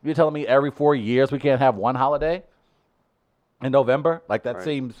 But you're telling me every 4 years we can't have one holiday in November? Like, that Right.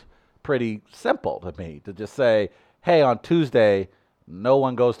 seems pretty simple to me, to just say, hey, on Tuesday, no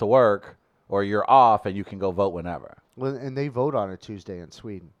one goes to work, or you're off and you can go vote whenever. Well, and they vote on a Tuesday in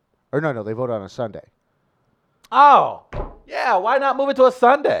Sweden. Or no, they vote on a Sunday. Oh, yeah, why not move it to a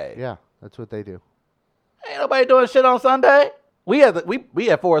Sunday? Yeah, that's what they do. Ain't nobody doing shit on Sunday. We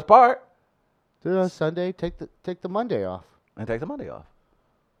at Forest Park. Do it on Sunday. Take the Monday off. And take the Monday off.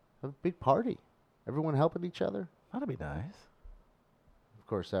 a big party. Everyone helping each other. That'd be nice. Of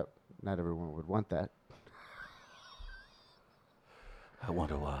course, that not everyone would want that. I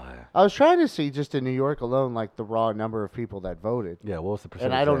wonder why. I was trying to see just in New York alone, like the raw number of people that voted, Yeah, what was the percentage?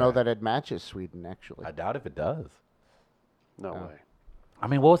 and I don't know there? that it matches Sweden actually. I doubt if it does. No Oh. way. I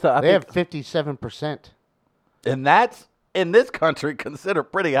mean, what was the? I They think, have 57%. and that's in this country considered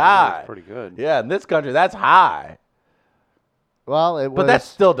pretty That's high. pretty good. Yeah, in this country, that's high. Well, it was. But that's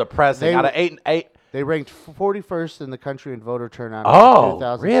still depressing. they Out of w- 8. They ranked 41st in the country in voter turnout Oh, in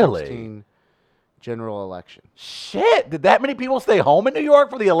the 2016 really? general election. Shit, did that many people stay home in New York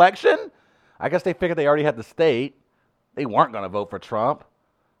for the election? I guess they figured they already had the state. They weren't going to vote for Trump,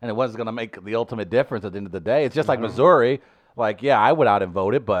 and it wasn't going to make the ultimate difference at the end of the day. It's just like Missouri. Like, yeah, I went out and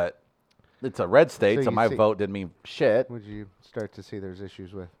voted, but it's a red state, So so you my see- vote didn't mean shit. Would you start to see there's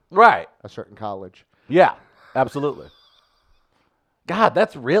issues with Right. a certain college? Yeah, absolutely. God,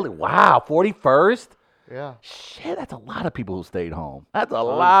 that's really, wow, 41st? Yeah. Shit, that's a lot of people who stayed home. That's a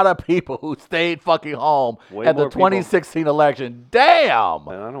lot of people who stayed fucking home Way at the more people- 2016 election. Damn.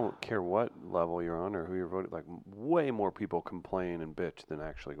 And I don't care what level you're on or who you're voting. Like, way more people complain and bitch than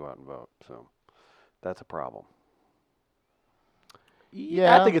actually go out and vote. So that's a problem.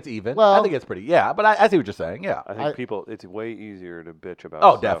 Yeah, I Yeah. think it's even. I Well- think it's pretty. Yeah, but I see what you're saying. Yeah. I think I- people, it's way easier to bitch about.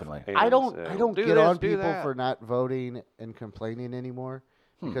 Oh, stuff definitely. and I don't say, get "Do this, on do people that." for not voting and complaining anymore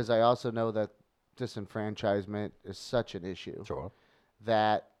Hmm. because I also know that disenfranchisement is such an issue Sure.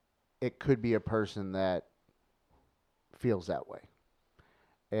 that it could be a person that feels that way.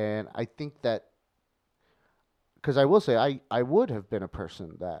 And I think that because I will say I would have been a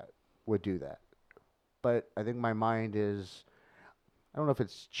person that would do that. But I think my mind is I don't know if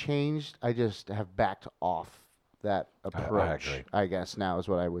it's changed. I just have backed off that approach. agree. I guess now is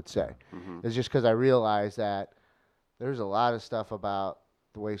what I would say. Mhm. It's just because I realize that there's a lot of stuff about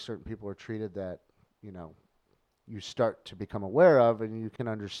the way certain people are treated that, you know, you start to become aware of and you can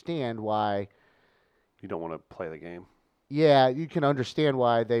understand why, You don't want to play the game. yeah, you can understand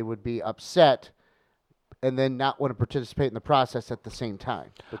why they would be upset and then not want to participate in the process at the same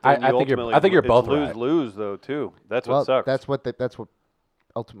time. But I then you think you're- ultimately I think you're it's both lose right. lose though too. That's Well, what sucks. that's what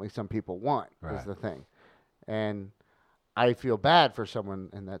ultimately some people want Right. is the thing. And I feel bad for someone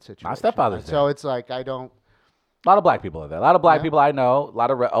in that situation. stepfather's So there. it's like I don't A lot of black people are there. A lot of black Yeah. people I know. A lot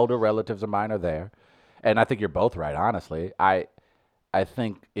of older relatives of mine are there, and I think you're both right. Honestly, I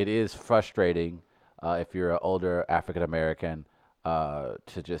think it is frustrating if you're an older African American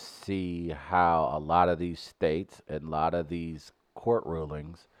to just see how a lot of these states and a lot of these court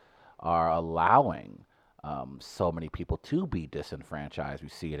rulings are allowing so many people to be disenfranchised. We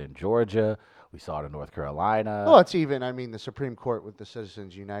see it in Georgia. We saw it in North Carolina. well, it's even. I mean, the Supreme Court with the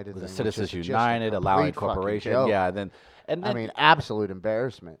Citizens United. with the thing, which is Citizens just a United allowing complete fucking corporations. joke. Yeah, and then I mean, absolute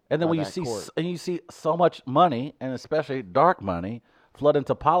embarrassment. And then by when you that see court. and you see so much money, and especially dark money, flood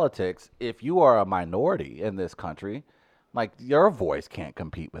into politics, if you are a minority in this country, like your voice can't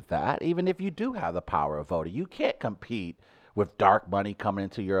compete with that. Even if you do have the power of voting, you can't compete with dark money coming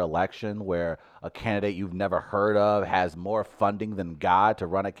into your election where a candidate you've never heard of has more funding than God to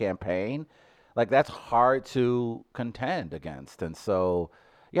run a campaign. Like that's hard to contend against. And so,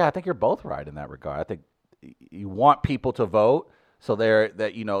 yeah, I think you're both right in that regard. I think you want people to vote so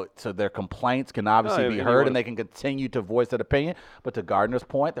so their complaints can obviously be and you heard wanna- and they can continue to voice their opinion. But to Gardner's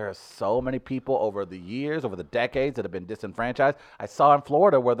point, there are so many people over the years, over the decades that have been disenfranchised. I saw in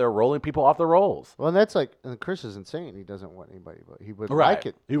Florida where they're rolling people off the rolls. Well, and that's like, and Chris isn't saying he doesn't want anybody, but he would Right. like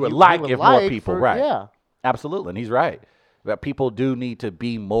it. He would like if more people, right. Yeah. Absolutely, and he's right. That people do need to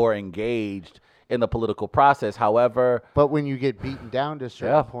be more engaged in the political process. However, But when you get beaten down to a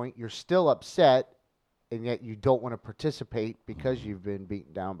certain Yeah. point, you're still upset, and yet you don't want to participate because you've been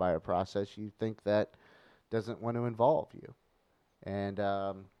beaten down by a process you think that doesn't want to involve you, and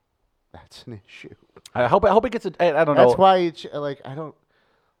that's an issue. I hope it gets. I don't know. That's why it's like I don't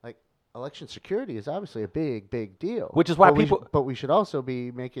like election security is obviously a big deal. Which is why but people- but we should also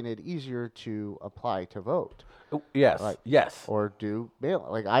be making it easier to apply to vote Yes. Right. Yes. or do mail.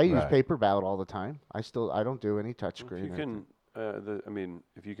 Like I use Right. paper ballot all the time. I don't do any If touchscreen. you can,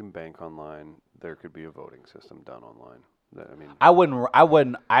 if you can bank online, there could be a voting system done online. I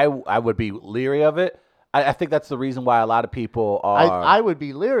would be leery of it. I think that's the reason why a lot of people are. I would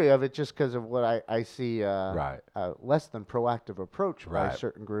be leery of it just because of what I see Right. less than proactive approach by Right.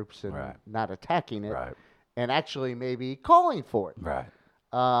 certain groups and Right. not attacking it Right. and actually maybe calling for it. Right.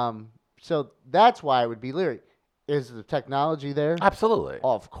 So that's why I would be leery. Is the technology there? Absolutely.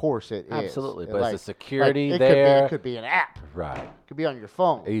 Of course it is. Absolutely. It But is the security it there? It could be an app. Right. It could be on your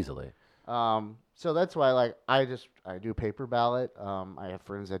phone. Easily. So that's why, like, I do paper ballot. I have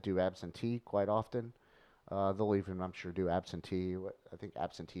friends that do absentee quite often. They'll even, I'm sure, do absentee. I think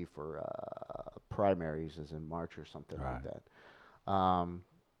absentee for primaries is in March or something like Right. that.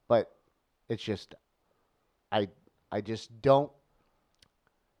 But it's just, I just don't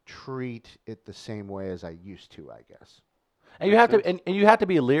treat it the same way as I used to, I guess. And you have to, and you have to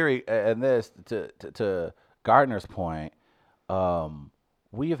be leery. And this to Gardner's point,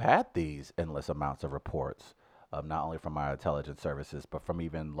 we have had these endless amounts of reports, not only from our intelligence services, but from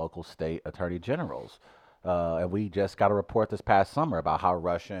even local state attorney generals. And we just got a report this past summer about how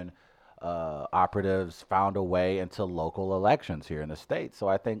Russian operatives found a way into local elections here in the state. So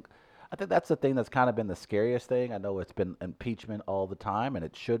I think that's the thing that's kind of been the scariest thing. I know it's been impeachment all the time, and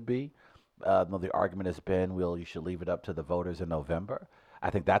it should be. No, the argument has been, well, you should leave it up to the voters in November. I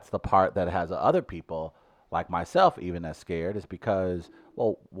think that's the part that has other people like myself even as scared, is because,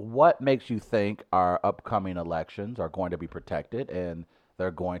 well, what makes you think our upcoming elections are going to be protected and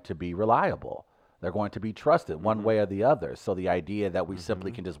they're going to be reliable? They're going to be trusted one way or the other. So the idea that we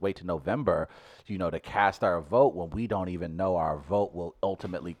simply can just wait to November, to cast our vote when we don't even know our vote will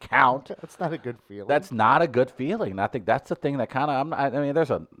ultimately count. That's not a good feeling. That's not a good feeling. And I think that's the thing that kind of, I mean, there's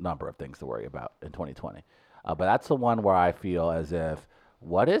a number of things to worry about in 2020. But that's the one where I feel as if,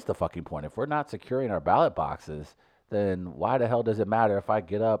 what is the fucking point? If we're not securing our ballot boxes, then why the hell does it matter if I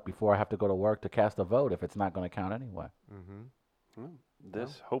get up before I have to go to work to cast a vote if it's not going to count anyway?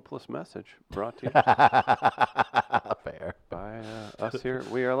 This hopeless message brought to you Fair. by us here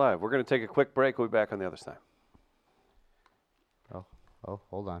at We Are Live. We're going to take a quick break. We'll be back on the other side. Oh,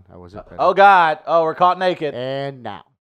 hold on. I wasn't ready. Oh, God. Oh, we're caught naked. And now.